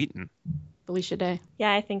Will Wheaton? Felicia Day.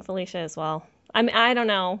 Yeah, I think Felicia as well. I mean, I don't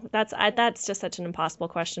know. That's just such an impossible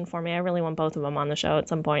question for me. I really want both of them on the show at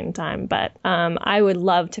some point in time. But I would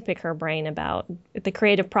love to pick her brain about the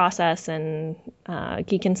creative process and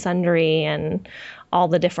Geek and Sundry and all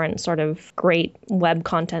the different sort of great web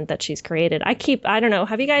content that she's created. I don't know.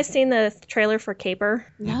 Have you guys seen the trailer for Caper?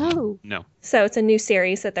 No. No. So it's a new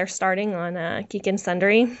series that they're starting on Geek and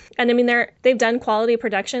Sundry. And I mean, they've done quality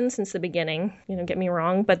production since the beginning, get me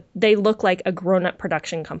wrong, but they look like a grown-up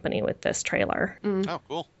production company with this trailer. Oh,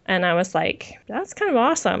 cool. And I was like, that's kind of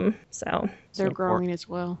awesome. So They're So growing as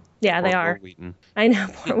well. yeah, they Or are. Will Wheaton. I know,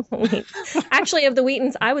 poor Will Wheaton. Actually, of the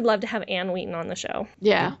Wheatons, I would love to have Ann Wheaton on the show.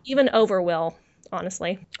 Yeah. Even over Will,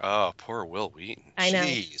 honestly. Oh, poor Will Wheaton. I know.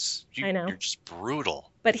 Jeez. I know. You're just brutal.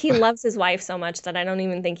 But he loves his wife so much that I don't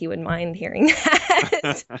even think he would mind hearing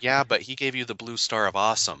that. Yeah, but he gave you the blue star of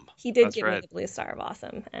awesome. He did That's give me right. the Blue Star of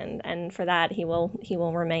Awesome, and for that he will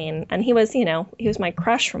remain. And he was my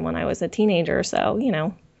crush from when I was a teenager. So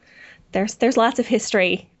there's lots of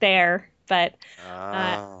history there. But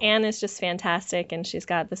Oh. Anne is just fantastic, and she's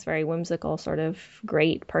got this very whimsical, sort of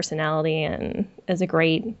great personality, and is a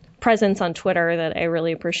great presence on Twitter that I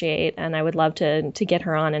really appreciate. And I would love to get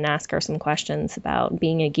her on and ask her some questions about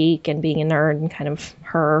being a geek and being a nerd and kind of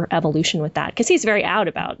her evolution with that, because he's very out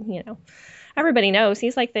about, everybody knows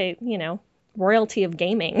he's like the, royalty of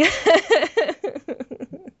gaming.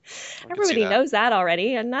 Everybody knows that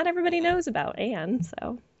already, and not everybody knows about Anne.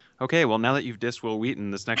 So. Okay, well, now that you've dissed Will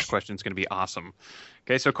Wheaton, this next question is going to be awesome.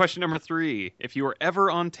 Okay, so question number 3. If you were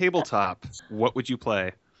ever on tabletop, what would you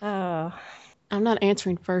play? Oh. I'm not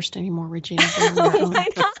answering first anymore, Regina. Why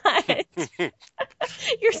not?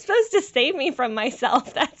 You're supposed to save me from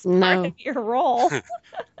myself. That's part of your role.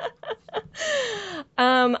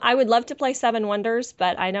 I would love to play Seven Wonders,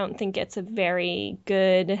 but I don't think it's a very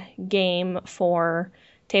good game for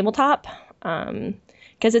tabletop.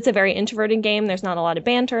 Because it's a very introverted game. There's not a lot of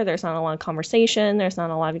banter. There's not a lot of conversation. There's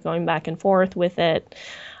not a lot of going back and forth with it.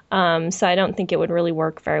 So I don't think it would really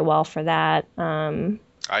work very well for that.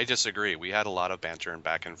 I disagree. We had a lot of banter and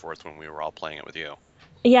back and forth when we were all playing it with you.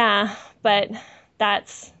 Yeah, but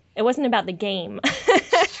it wasn't about the game.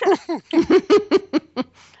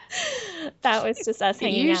 That was just us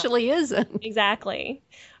hanging out. It usually isn't. Exactly.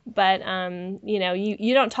 But,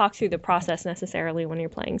 you don't talk through the process necessarily when you're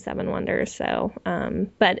playing Seven Wonders. So,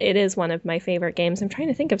 but it is one of my favorite games. I'm trying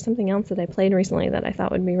to think of something else that I played recently that I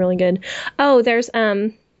thought would be really good. Oh, there's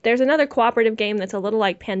another cooperative game that's a little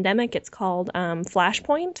like Pandemic. It's called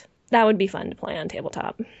Flashpoint. That would be fun to play on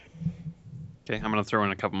tabletop. Okay, I'm going to throw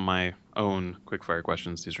in a couple of my own quickfire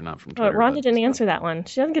questions. These are not from Twitter. Rhonda didn't answer that one.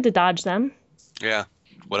 She doesn't get to dodge them. Yeah.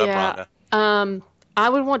 What up, Rhonda? I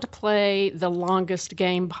would want to play the longest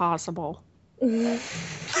game possible.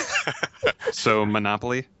 So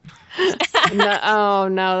Monopoly? No,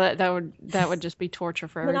 that would just be torture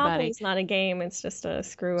for everybody. Monopoly's not a game. It's just a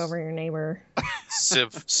screw over your neighbor.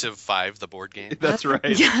 Civ 5, the board game. That's right.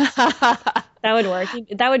 That would work.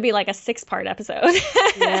 That would be like a 6-part episode.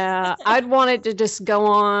 Yeah, I'd want it to just go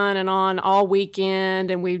on and on all weekend,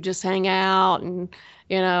 and we'd just hang out and,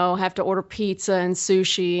 have to order pizza and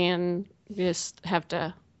sushi and just have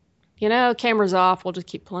to, cameras off. We'll just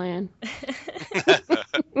keep playing.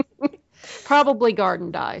 Probably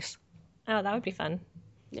garden dice. Oh, that would be fun.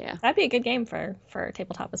 Yeah. That'd be a good game for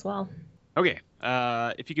tabletop as well. Okay.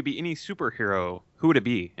 If you could be any superhero, who would it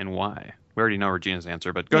be and why? We already know Regina's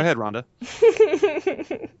answer, but go ahead, Rhonda.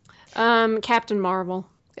 Captain Marvel.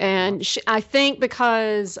 And I think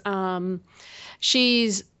because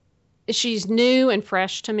she's new and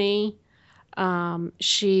fresh to me.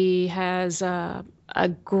 She has a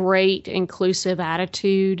great inclusive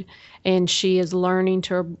attitude, and she is learning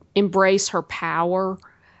to embrace her power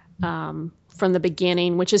from the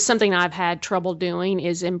beginning, which is something I've had trouble doing,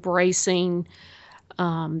 is embracing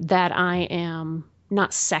that I am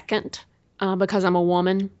not second because I'm a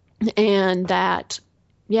woman, and that,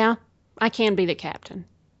 I can be the captain.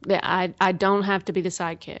 I don't have to be the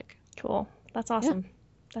sidekick. Cool. That's awesome. Yeah.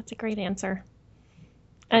 That's a great answer.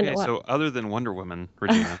 Okay, so other than Wonder Woman,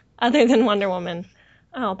 Regina. Other than Wonder Woman.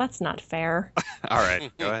 Oh, that's not fair. All right,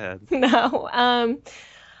 go ahead. No.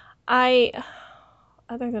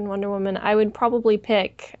 Other than Wonder Woman, I would probably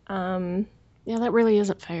pick... Yeah, that really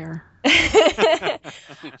isn't fair.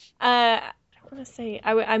 I want to say...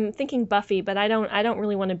 I'm thinking Buffy, but I don't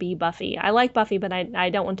really want to be Buffy. I like Buffy, but I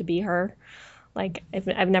don't want to be her. Like,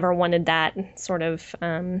 I've never wanted that sort of...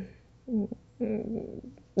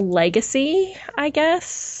 legacy, I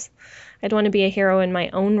guess. I'd want to be a hero in my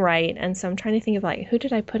own right, and so I'm trying to think of who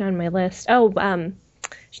did I put on my list? Oh,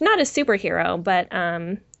 she's not a superhero, but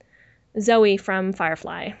Zoe from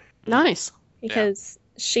Firefly. Nice. Because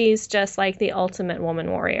she's just like the ultimate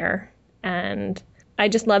woman warrior, and I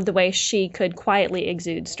just love the way she could quietly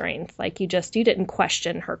exude strength. Like you didn't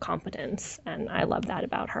question her competence, and I love that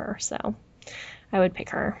about her. So I would pick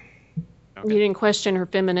her. Okay. You didn't question her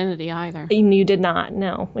femininity either. You did not.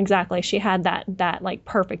 No, exactly. She had that like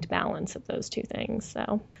perfect balance of those two things.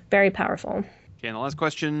 So very powerful. Okay, and the last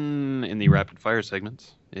question in the rapid fire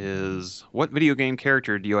segment is, what video game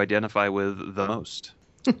character do you identify with the most?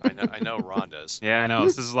 I know Rhonda's. Yeah, I know.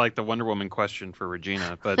 This is like the Wonder Woman question for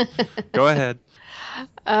Regina, but go ahead.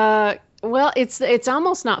 Well, it's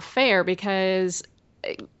almost not fair because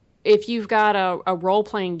if you've got a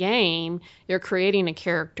role-playing game, you're creating a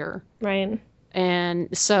character. Right.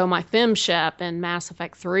 And so my FemShep in Mass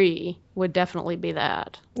Effect 3 would definitely be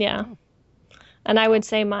that. Yeah. And I would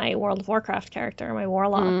say my World of Warcraft character, my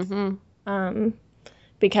Warlock. Mm-hmm.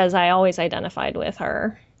 Because I always identified with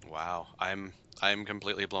her. Wow. I'm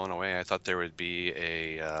completely blown away. I thought there would be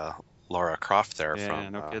a Lara Croft there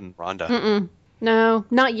from no kidding. Rhonda. Mm-mm. No,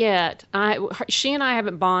 not yet. She and I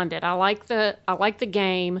haven't bonded. I like the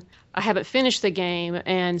game. I haven't finished the game,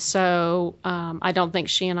 and so I don't think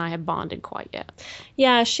she and I have bonded quite yet.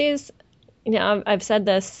 Yeah, she's, I've said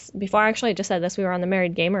this before. Actually, I just said this. We were on the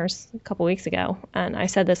Married Gamers a couple weeks ago, and I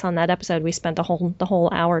said this on that episode. We spent the whole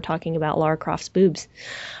hour talking about Lara Croft's boobs.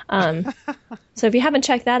 So if you haven't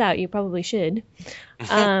checked that out, you probably should.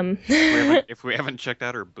 If we haven't checked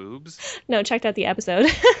out her boobs? No, checked out the episode.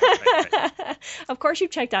 Right. Of course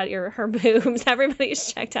you've checked out her boobs.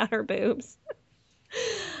 Everybody's checked out her boobs.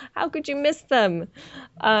 How could you miss them?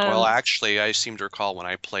 Well, actually, I seem to recall when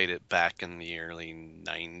I played it back in the early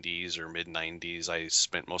 90s or mid 90s, I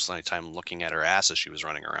spent most of my time looking at her ass as she was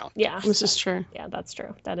running around. Yeah. This is true. Yeah, that's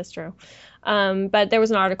true. That is true. But there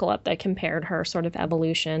was an article up that compared her sort of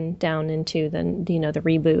evolution down into the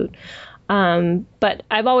reboot. But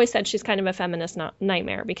I've always said she's kind of a feminist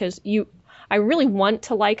nightmare because I really want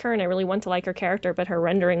to like her and I really want to like her character, but her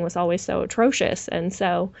rendering was always so atrocious and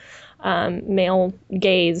so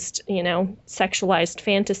male-gazed, sexualized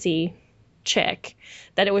fantasy chick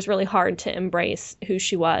that it was really hard to embrace who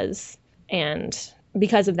she was, and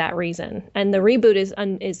because of that reason. And the reboot is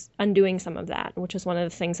undoing some of that, which is one of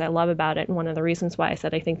the things I love about it, and one of the reasons why I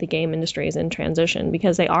said I think the game industry is in transition,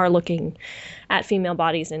 because they are looking at female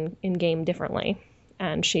bodies in game differently,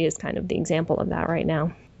 and she is kind of the example of that right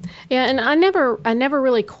now. Yeah, and I never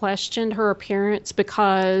really questioned her appearance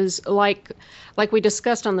because, like we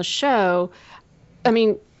discussed on the show, I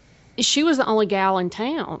mean, she was the only gal in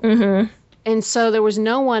town, Mm-hmm. and so there was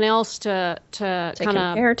no one else to kind of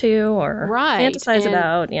compare to or fantasize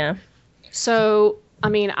about. Yeah. So I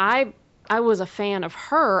mean, I was a fan of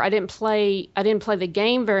her. I didn't play the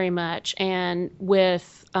game very much, and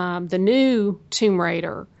with the new Tomb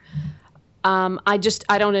Raider.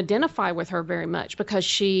 I don't identify with her very much because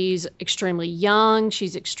she's extremely young.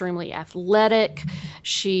 She's extremely athletic.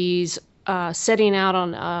 She's setting out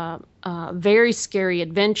on a very scary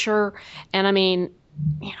adventure. And I mean,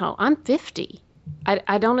 I'm 50.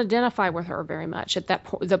 I don't identify with her very much at that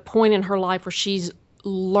point, the point in her life where she's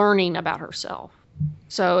learning about herself.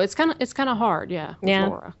 So it's kind of hard. Yeah. Yeah.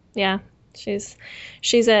 Laura. Yeah. She's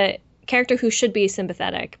a character who should be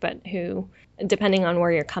sympathetic, but who, depending on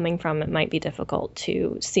where you're coming from, it might be difficult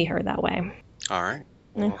to see her that way. All right.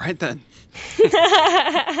 All right then.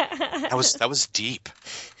 That was deep.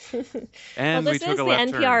 And well, we this took is a the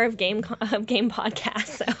left NPR turn. of game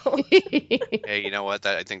podcast. So Hey, you know what?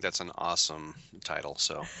 I think that's an awesome title.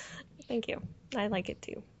 So thank you. I like it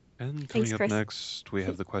too. And Thanks, coming up Chris. next, we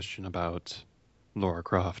have the question about Lara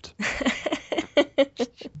Croft.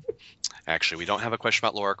 actually, we don't have a question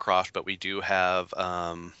about Lara Croft, but we do have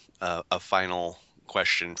a final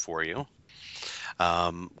question for you.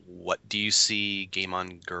 What do you see Game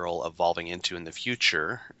On Girl evolving into in the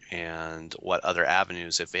future, and what other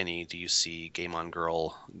avenues, if any, do you see Game On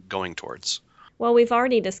Girl going towards? Well, we've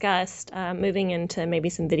already discussed moving into maybe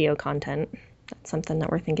some video content. That's something that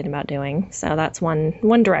we're thinking about doing. So that's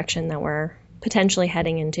one direction that we're potentially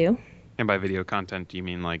heading into. And by video content, do you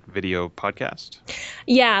mean like video podcast?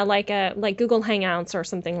 Yeah, like Google Hangouts or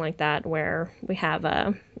something like that, where we have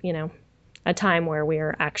a time where we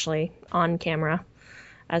are actually on camera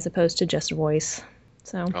as opposed to just voice.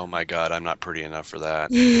 So Oh my God, I'm not pretty enough for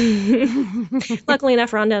that. luckily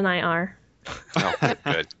enough, Rhonda and I are. Oh,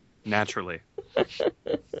 good. Naturally.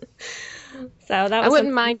 So that was I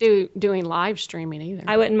wouldn't mind doing live streaming either.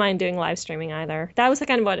 I wouldn't mind doing live streaming either. That was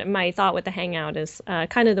kind of what my thought with the Hangout is,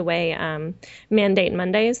 kind of the way Mandate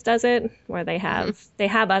Mondays does it, where they have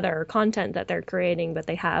other content that they're creating, but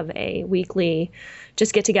they have a weekly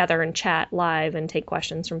just get together and chat live and take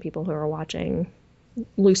questions from people who are watching,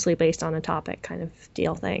 loosely based on a topic kind of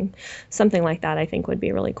deal thing. Something like that I think would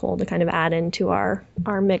be really cool to kind of add into our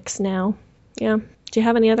mix now. Yeah. Do you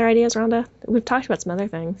have any other ideas, Rhonda? We've talked about some other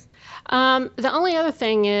things. The only other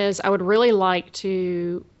thing is I would really like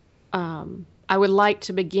to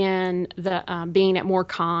begin the being at more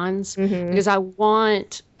cons, because I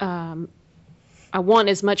want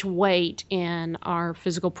as much weight in our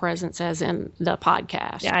physical presence as in the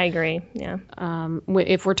podcast. Yeah, I agree. Yeah.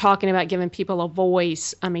 If we're talking about giving people a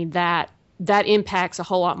voice, I mean, that impacts a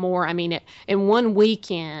whole lot more. I mean, in one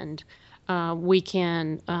weekend, we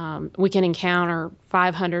can encounter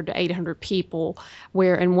 500 to 800 people,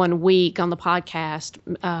 where in 1 week on the podcast,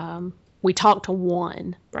 we talk to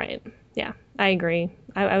one. Right. Yeah, I agree.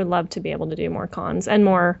 I would love to be able to do more cons and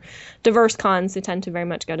more diverse cons. I tend to very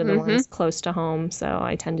much go to the ones close to home. So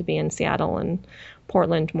I tend to be in Seattle and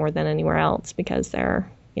Portland more than anywhere else because they're,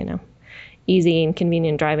 easy and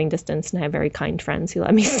convenient driving distance, and I have very kind friends who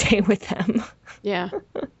let me stay with them. Yeah.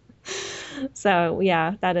 So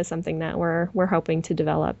yeah, that is something that we're hoping to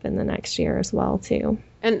develop in the next year as well too.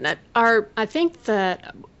 And I think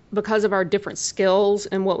that because of our different skills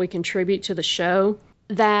and what we contribute to the show,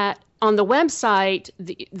 that on the website,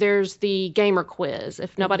 there's the gamer quiz.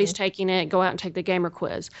 If nobody's taking it, go out and take the gamer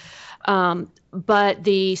quiz. But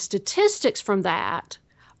the statistics from that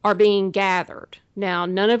are being gathered. Now,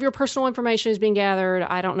 none of your personal information is being gathered.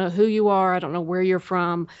 I don't know who you are. I don't know where you're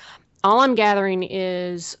from. All I'm gathering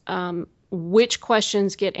is which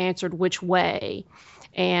questions get answered which way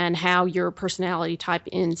and how your personality type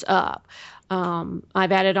ends up.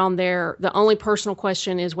 I've added on there, the only personal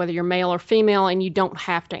question is whether you're male or female, and you don't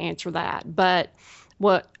have to answer that. But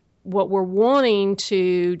what we're wanting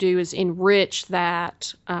to do is enrich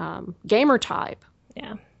that gamer type.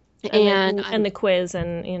 Yeah. And the quiz,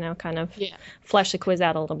 and kind of flesh the quiz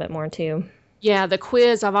out a little bit more too. Yeah, the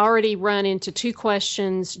quiz, I've already run into 2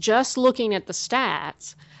 questions just looking at the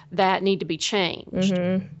stats that need to be changed.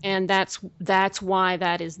 And that's why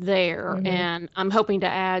that is there. And I'm hoping to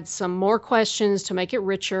add some more questions to make it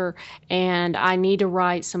richer, and I need to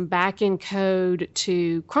write some back-end code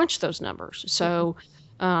to crunch those numbers. So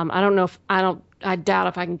I doubt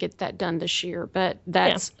if I can get that done this year, but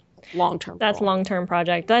that's long-term. That's a long-term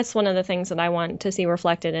project. That's one of the things that I want to see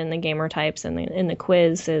reflected in the gamer types and in the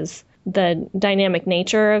quiz is the dynamic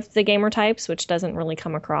nature of the gamer types, which doesn't really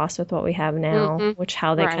come across with what we have now, which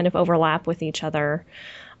how they kind of overlap with each other.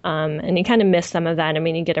 And you kind of miss some of that. I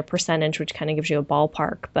mean, you get a percentage, which kind of gives you a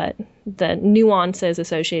ballpark, but the nuances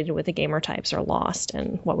associated with the gamer types are lost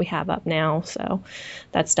in what we have up now. So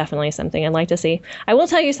that's definitely something I'd like to see. I will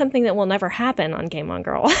tell you something that will never happen on Game On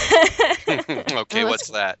Girl. Okay, what's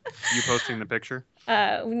that? You posting the picture?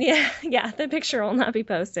 Yeah, the picture will not be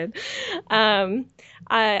posted.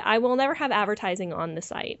 I will never have advertising on the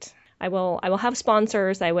site. I will have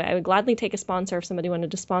sponsors. I would gladly take a sponsor if somebody wanted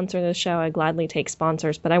to sponsor the show. I'd gladly take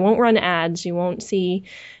sponsors, but I won't run ads. You won't see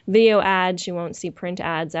video ads. You won't see print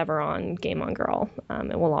ads ever on Game On Girl.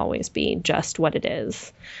 It will always be just what it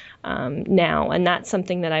is now, and that's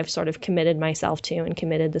something that I've sort of committed myself to and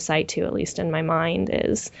committed the site to, at least in my mind,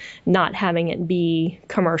 is not having it be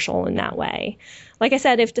commercial in that way. Like I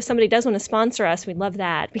said, if somebody does want to sponsor us, we'd love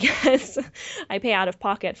that because I pay out of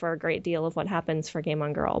pocket for a great deal of what happens for Game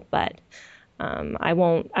On Girl, but I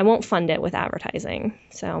won't fund it with advertising.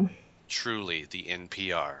 So truly the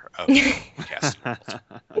NPR of podcasting.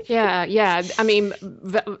 Yeah. I mean,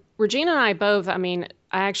 Regina and I both, I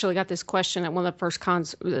actually got this question at one of the first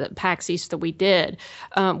PAX East that we did.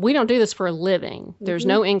 We don't do this for a living. There's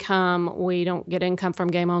no income. We don't get income from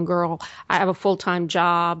Game On Girl. I have a full-time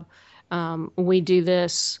job. We do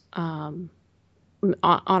this on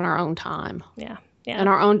our own time. Yeah. And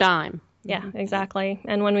our own dime. Yeah, exactly.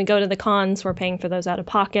 And when we go to the cons, we're paying for those out of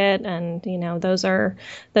pocket, and those are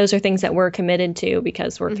things that we're committed to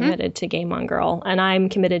because we're committed to Game On Girl, and I'm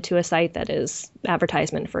committed to a site that is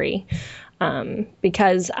advertisement free,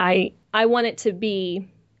 because I want it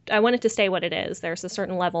to stay what it is. There's a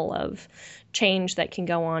certain level of change that can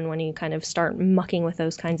go on when you kind of start mucking with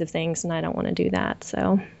those kinds of things, and I don't want to do that.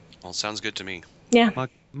 So. Well, sounds good to me. Yeah.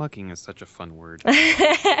 Mucking is such a fun word.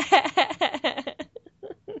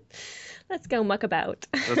 Let's go muck about.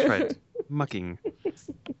 That's right. Mucking.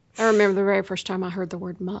 I remember the very first time I heard the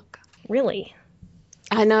word muck. Really?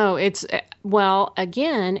 I know. It's my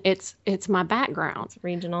background. It's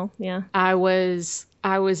regional, yeah. I was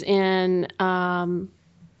in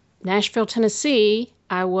Nashville, Tennessee.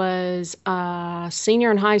 I was a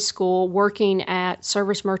senior in high school working at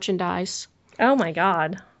Service Merchandise. Oh my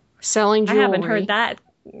God. Selling jewelry. I haven't heard that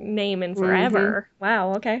name in forever.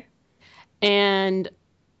 Wow, okay. And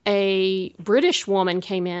a British woman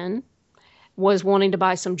came in, was wanting to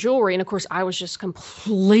buy some jewelry. And of course, I was just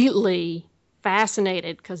completely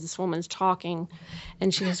fascinated because this woman's talking.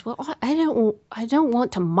 And she goes, well, I don't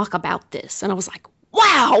want to muck about this. And I was like,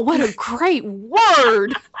 wow, what a great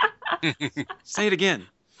word. Say it again.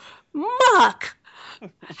 Muck.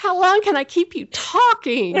 How long can I keep you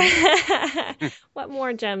talking? What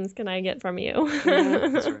more gems can I get from you?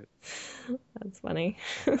 That's right. That's funny.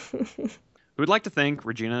 We would like to thank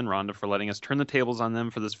Regina and Rhonda for letting us turn the tables on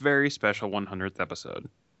them for this very special 100th episode.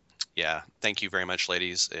 Yeah, thank you very much,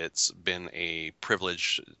 ladies. It's been a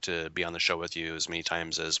privilege to be on the show with you as many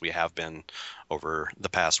times as we have been over the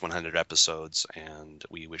past 100 episodes, and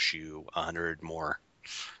we wish you 100 more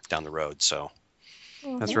down the road. So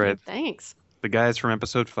that's right. Thanks. The guys from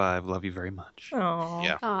episode 5 love you very much. Oh,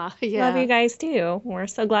 yeah. Love you guys too. We're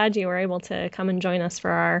so glad you were able to come and join us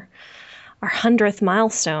for our 100th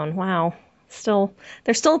milestone. Wow.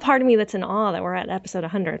 There's still a part of me that's in awe that we're at episode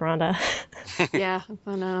 100, Rhonda. Yeah,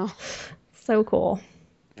 I know. So cool.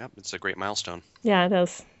 Yep, it's a great milestone. Yeah, it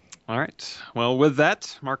is. All right. Well, with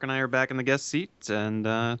that, Mark and I are back in the guest seat, and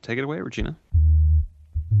take it away, Regina.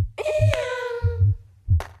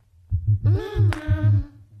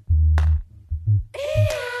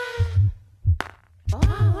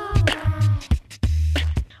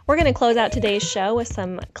 We're going to close out today's show with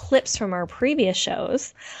some clips from our previous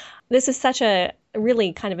shows. This is such a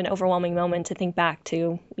really kind of an overwhelming moment to think back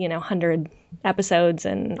to, 100 episodes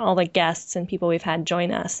and all the guests and people we've had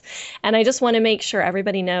join us. And I just want to make sure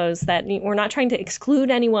everybody knows that we're not trying to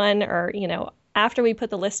exclude anyone or, after we put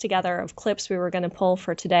the list together of clips we were going to pull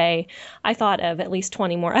for today, I thought of at least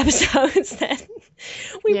 20 more episodes that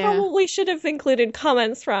we probably should have included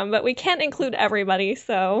comments from, but we can't include everybody.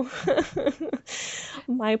 So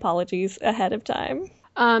my apologies ahead of time.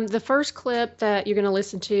 The first clip that you're going to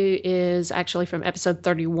listen to is actually from episode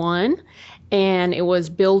 31, and it was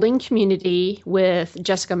Building Community with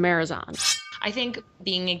Jessica Marizan. I think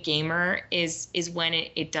being a gamer is when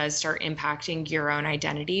it does start impacting your own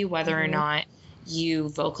identity, whether or not you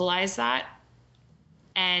vocalize that.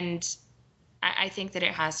 And I think that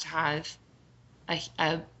it has to have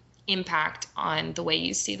a impact on the way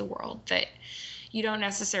you see the world, that you don't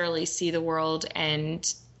necessarily see the world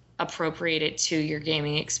and appropriate it to your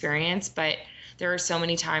gaming experience. But there are so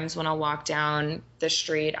many times when I'll walk down the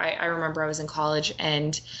street. I remember I was in college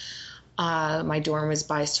and my dorm was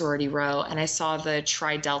by Sorority Row, and I saw the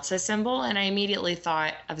Tri Delta symbol, and I immediately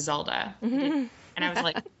thought of Zelda. And I was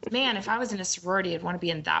like, man, if I was in a sorority, I'd want to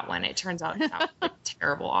be in that one. It turns out that was a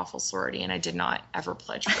terrible, awful sorority, and I did not ever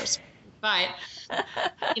pledge for a sorority. But,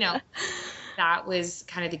 that was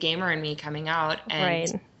kind of the gamer in me coming out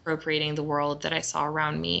and appropriating the world that I saw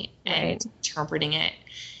around me and interpreting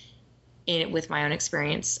it with my own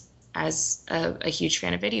experience as a huge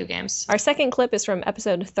fan of video games. Our second clip is from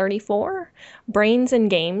episode 34, Brains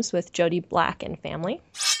and Games with Jody Black and family.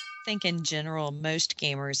 I think in general, most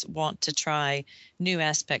gamers want to try new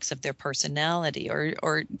aspects of their personality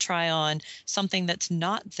or try on something that's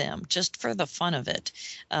not them just for the fun of it.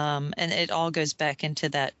 And it all goes back into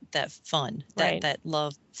that fun, that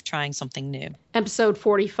love of trying something new. Episode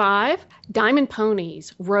 45, Diamond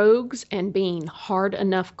Ponies, Rogues and Being Hard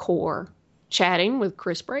Enough Core, chatting with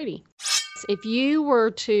Chris Brady. If you were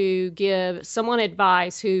to give someone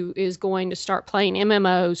advice who is going to start playing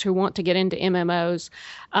MMOs, who want to get into MMOs,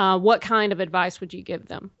 what kind of advice would you give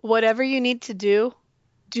them? Whatever you need to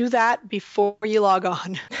do that before you log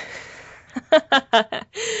on.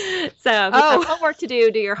 So if you have homework to do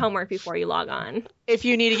your homework before you log on. If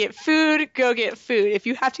you need to get food, go get food. If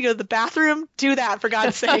you have to go to the bathroom, do that, for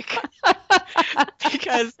God's sake.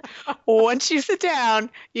 Because once you sit down,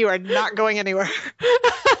 you are not going anywhere.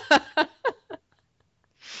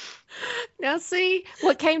 Now, see,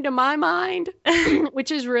 what came to my mind, which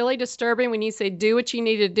is really disturbing when you say do what you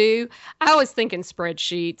need to do, I was thinking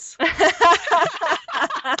spreadsheets.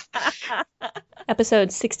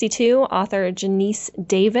 Episode 62, author Janice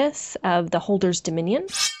Davis of The Holder's Dominion.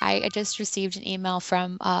 I just received an email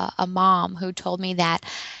from a mom who told me that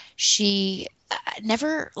she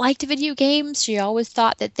never liked video games. She always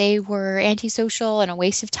thought that they were antisocial and a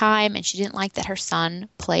waste of time, and she didn't like that her son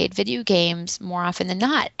played video games more often than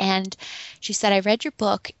not. And she said, I read your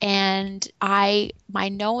book, and I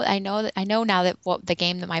know now that the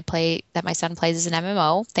game that my son plays is an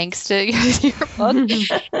MMO, thanks to your book.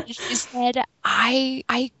 She said, I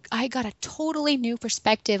got a totally new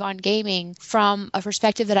perspective on gaming from a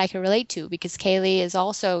perspective that I could relate to, because Kaylee is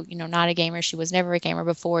also, not a gamer. She was never a gamer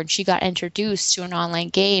before, and she got introduced to an online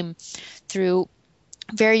game through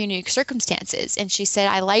very unique circumstances. And she said,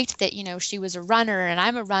 I liked that, she was a runner and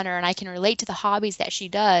I'm a runner, and I can relate to the hobbies that she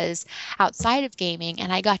does outside of gaming.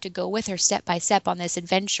 And I got to go with her step by step on this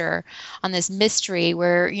adventure, on this mystery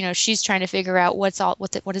where, she's trying to figure out what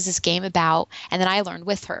is this game about. And then I learned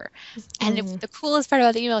with her. And the coolest part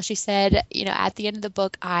about the email, she said, at the end of the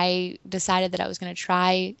book, I decided that I was going to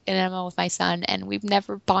try an MMO with my son, and we've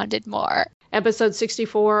never bonded more. Episode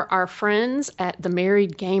 64, Our Friends at the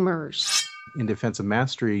Married Gamers. In Defensive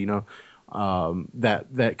Mastery,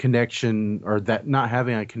 that connection, or that not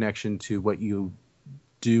having a connection to what you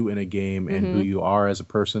do in a game and who you are as a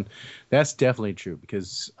person, that's definitely true,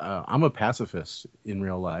 because I'm a pacifist in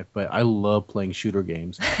real life, but I love playing shooter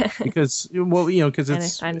games because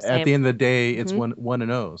it's at the end of the day, it's one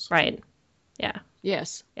and O's. Right. Yeah.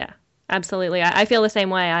 Yes. Yeah. Absolutely. I feel the same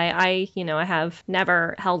way. I have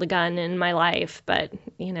never held a gun in my life, but,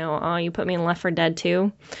 you put me in Left 4 Dead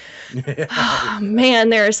 2. Oh, man,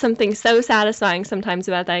 there is something so satisfying sometimes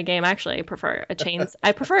about that game. Actually, I prefer a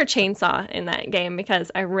chainsaw in that game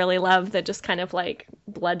because I really love the just kind of like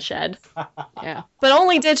bloodshed. Yeah. But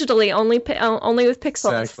only digitally, only with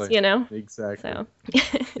pixels, Exactly. Exactly. So.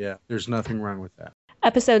 Yeah, there's nothing wrong with that.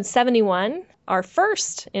 Episode 71, our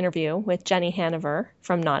first interview with Jenny Hanover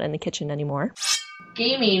from Not in the Kitchen Anymore.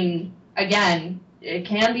 Gaming, again, it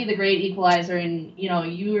can be the great equalizer, and,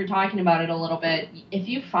 you were talking about it a little bit. If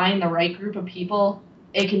you find the right group of people,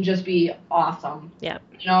 it can just be awesome. Yeah.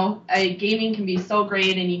 Gaming can be so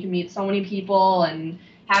great, and you can meet so many people and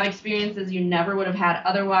have experiences you never would have had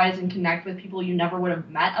otherwise and connect with people you never would have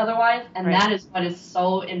met otherwise, and that is what is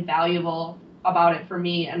so invaluable about it for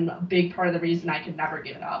me, and a big part of the reason I could never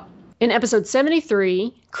give it up. In episode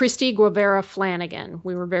 73, Christy Guevara Flanagan.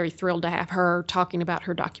 We were very thrilled to have her talking about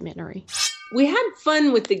her documentary. We had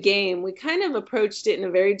fun with the game. We kind of approached it in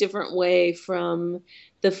a very different way from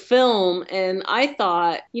the film, and I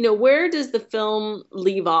thought, where does the film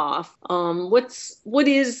leave off? What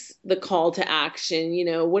is the call to action?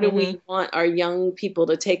 What do we want our young people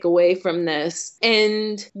to take away from this?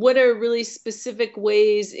 And what are really specific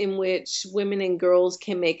ways in which women and girls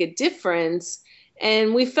can make a difference?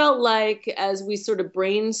 And we felt like, as we sort of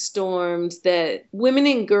brainstormed, that women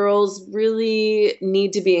and girls really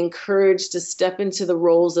need to be encouraged to step into the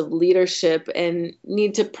roles of leadership and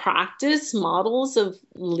need to practice models of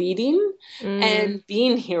leading and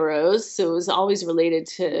being heroes. So it was always related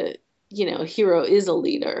to, a hero is a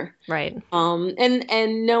leader. Right.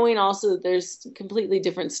 And knowing also that there's completely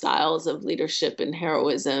different styles of leadership and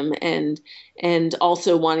heroism, and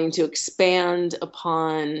also wanting to expand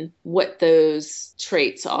upon what those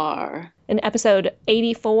traits are. In episode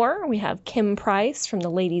 84, we have Kim Price from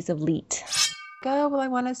the Ladies of Leet. Well, I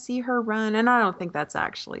want to see her run, and I don't think that's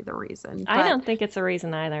actually the reason. I don't think it's a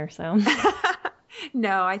reason either, so.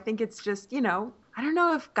 No, I think it's just, I don't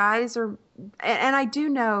know if guys are, and I do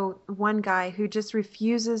know one guy who just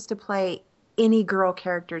refuses to play any girl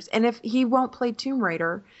characters. And if he won't play Tomb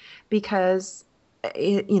Raider because,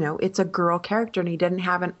 it's a girl character and he doesn't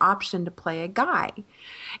have an option to play a guy.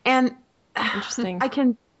 And interesting.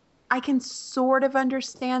 I can sort of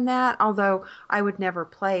understand that, although I would never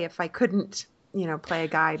play if I couldn't, play a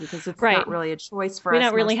guy, because it's not really a choice for us. We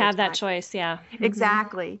don't really have that choice, yeah.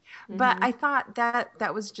 Exactly. But I thought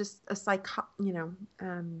that was just a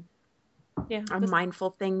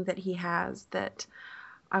mindful thing that he has, that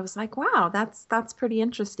I was like, wow, that's pretty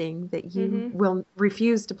interesting that you will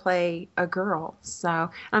refuse to play a girl. So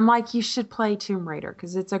I'm like, you should play Tomb Raider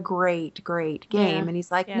because it's a great, great game. Yeah. And he's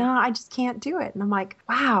like, no, I just can't do it. And I'm like,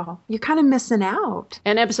 wow, you're kind of missing out.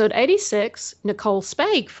 And episode 86, Nicole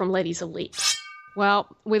Spag from Ladies of Leet.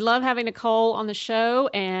 Well, we love having Nicole on the show,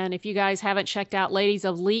 and if you guys haven't checked out Ladies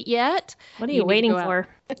of Leet yet, what are you waiting for?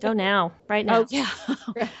 Go now, right now. Oh, yeah.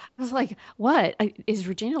 I was like, what? Is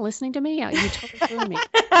Regina listening to me? You totally threw me.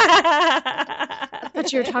 I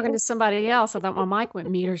thought you were talking to somebody else. I thought my mic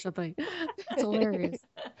went mute or something. That's hilarious.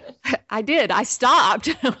 I did. I stopped.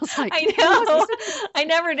 I was like, I know. I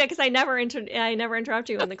never did, because I never interrupt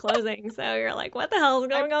you in the closing. So you're like, what the hell is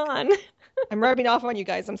going on? I'm rubbing off on you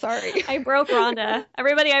guys. I'm sorry. I broke Rhonda.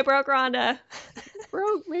 Everybody, I broke Rhonda.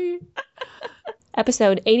 Broke me.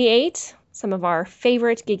 Episode 88. Some of our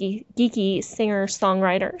favorite geeky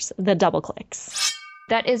singer-songwriters, the Double Clicks.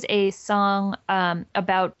 That is a song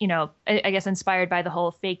about, I guess inspired by the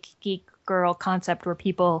whole fake geek girl concept, where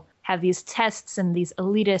people have these tests and these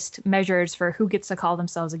elitist measures for who gets to call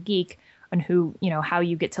themselves a geek and who, how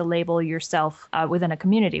you get to label yourself within a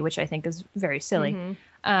community, which I think is very silly.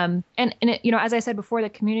 And it, as I said before, the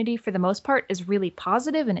community for the most part is really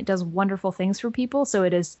positive and it does wonderful things for people. So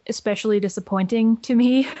it is especially disappointing to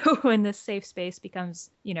me when this safe space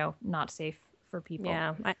becomes, not safe for people.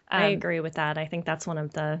 Yeah, I agree with that. I think that's one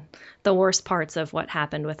of the worst parts of what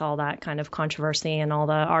happened with all that kind of controversy and all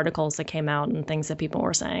the articles that came out and things that people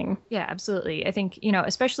were saying. Yeah, absolutely. I think,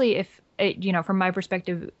 especially if, from my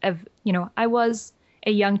perspective of, I was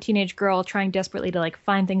a young teenage girl trying desperately to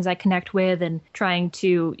find things I connect with and trying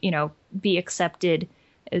to, be accepted.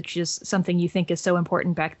 It's just something you think is so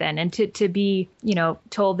important back then. And to be,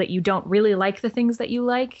 told that you don't really like the things that you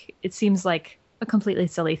like, it seems like a completely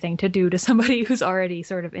silly thing to do to somebody who's already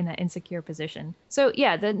sort of in that insecure position. So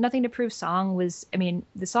yeah, the Nothing to Prove song was,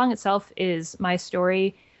 the song itself is my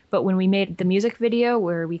story, but when we made the music video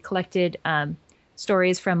where we collected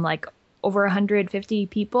stories from over 150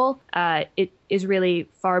 people, it is really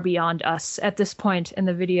far beyond us at this point, and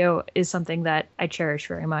the video is something that I cherish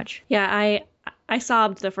very much. Yeah, I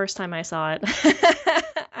sobbed the first time I saw it.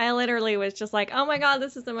 I literally was just like, oh my God,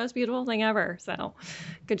 this is the most beautiful thing ever. So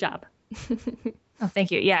good job. Oh,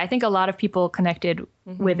 thank you. Yeah, I think a lot of people connected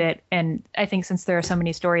with it. And I think since there are so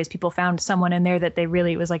many stories, people found someone in there that they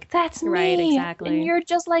really was like, that's right, me. exactly. And you're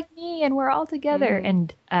just like me. And we're all together.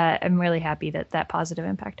 And I'm really happy that that positive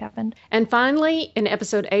impact happened. And finally, in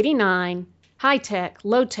episode 89, high tech,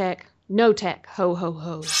 low tech, no tech, ho, ho,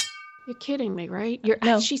 ho. You're kidding me, right?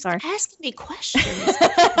 She's asking me questions.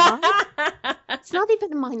 It's not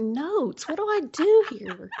even in my notes. What do I do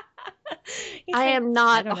here? I am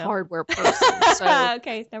not a hardware person. So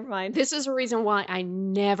okay, never mind. This is a reason why I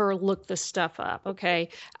never look this stuff up. Okay.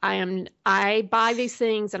 I buy these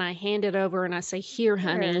things and I hand it over and I say, here,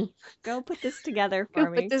 honey. Go put this together for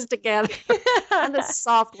me. Put this together. I'm a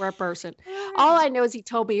software person. All I know is he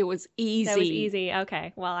told me it was easy. That was easy.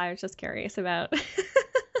 Okay. Well, I was just curious about.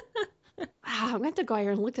 I'm going to have to go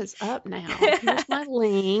here and look this up now. Here's my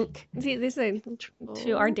link. See,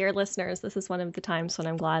 to our dear listeners, this is one of the times when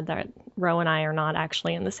I'm glad that Ro and I are not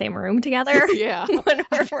actually in the same room together. Yeah. When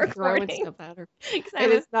we're recording. Stuff at her.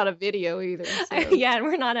 And it's not a video either. So. Yeah, and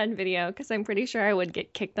we're not on video because I'm pretty sure I would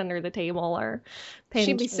get kicked under the table or pinned.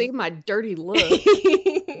 She'd be seeing my dirty look.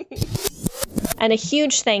 And a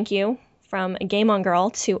huge thank you from Game On Girl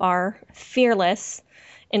to our fearless,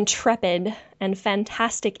 intrepid, and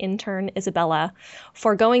fantastic intern Isabella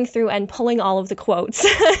for going through and pulling all of the quotes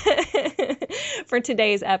for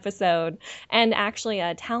today's episode and actually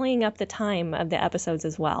tallying up the time of the episodes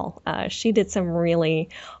as well. She did some really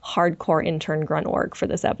hardcore intern grunt work for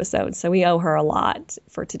this episode, so we owe her a lot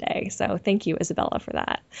for today. So thank you, Isabella, for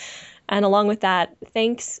that. And along with that,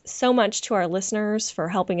 thanks so much to our listeners for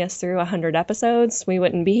helping us through 100 episodes. We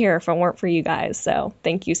wouldn't be here if it weren't for you guys, so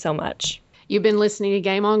thank you so much. You've been listening to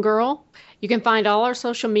Game On Girl. You can find all our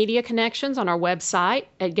social media connections on our website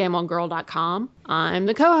at gameongirl.com. I'm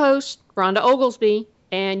the co-host, Rhonda Oglesby,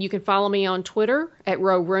 and you can follow me on Twitter at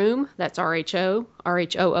RoRoom, that's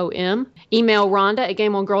RHOOM. Email Rhonda at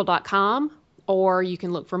gameongirl.com, or you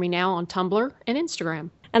can look for me now on Tumblr and Instagram.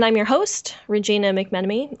 And I'm your host, Regina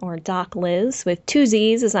McMenemy, or Doc Liz, with 2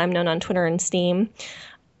 Z's as I'm known on Twitter and Steam.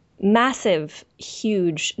 Massive,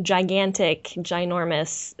 huge, gigantic,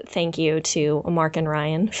 ginormous thank you to Mark and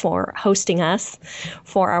Ryan for hosting us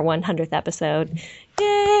for our 100th episode.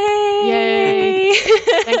 Yay! Yay!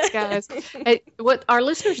 Thanks, guys. What our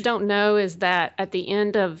listeners don't know is that at the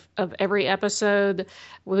end of every episode,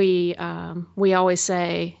 we always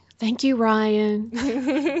say, thank you, Ryan.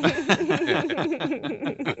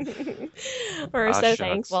 We're so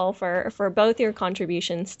thankful for both your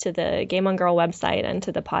contributions to the Game On Girl website and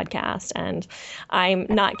to the podcast. And I'm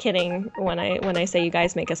not kidding when I say you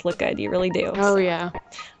guys make us look good. You really do. Oh, yeah.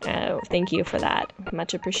 Thank you for that.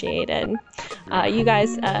 Much appreciated. You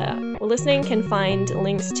guys listening can find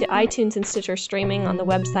links to iTunes and Stitcher streaming on the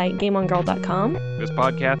website gameongirl.com. This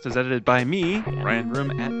podcast is edited by me, Ryan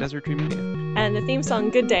Broom, at Desert Tree Media. And the theme song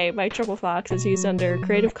Good Day by Triple Fox is used under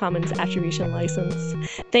Creative Commons Attribution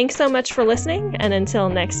License. Thanks so much for listening, and until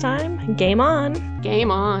next time, game on!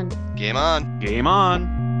 Game on! Game on! Game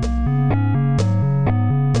on!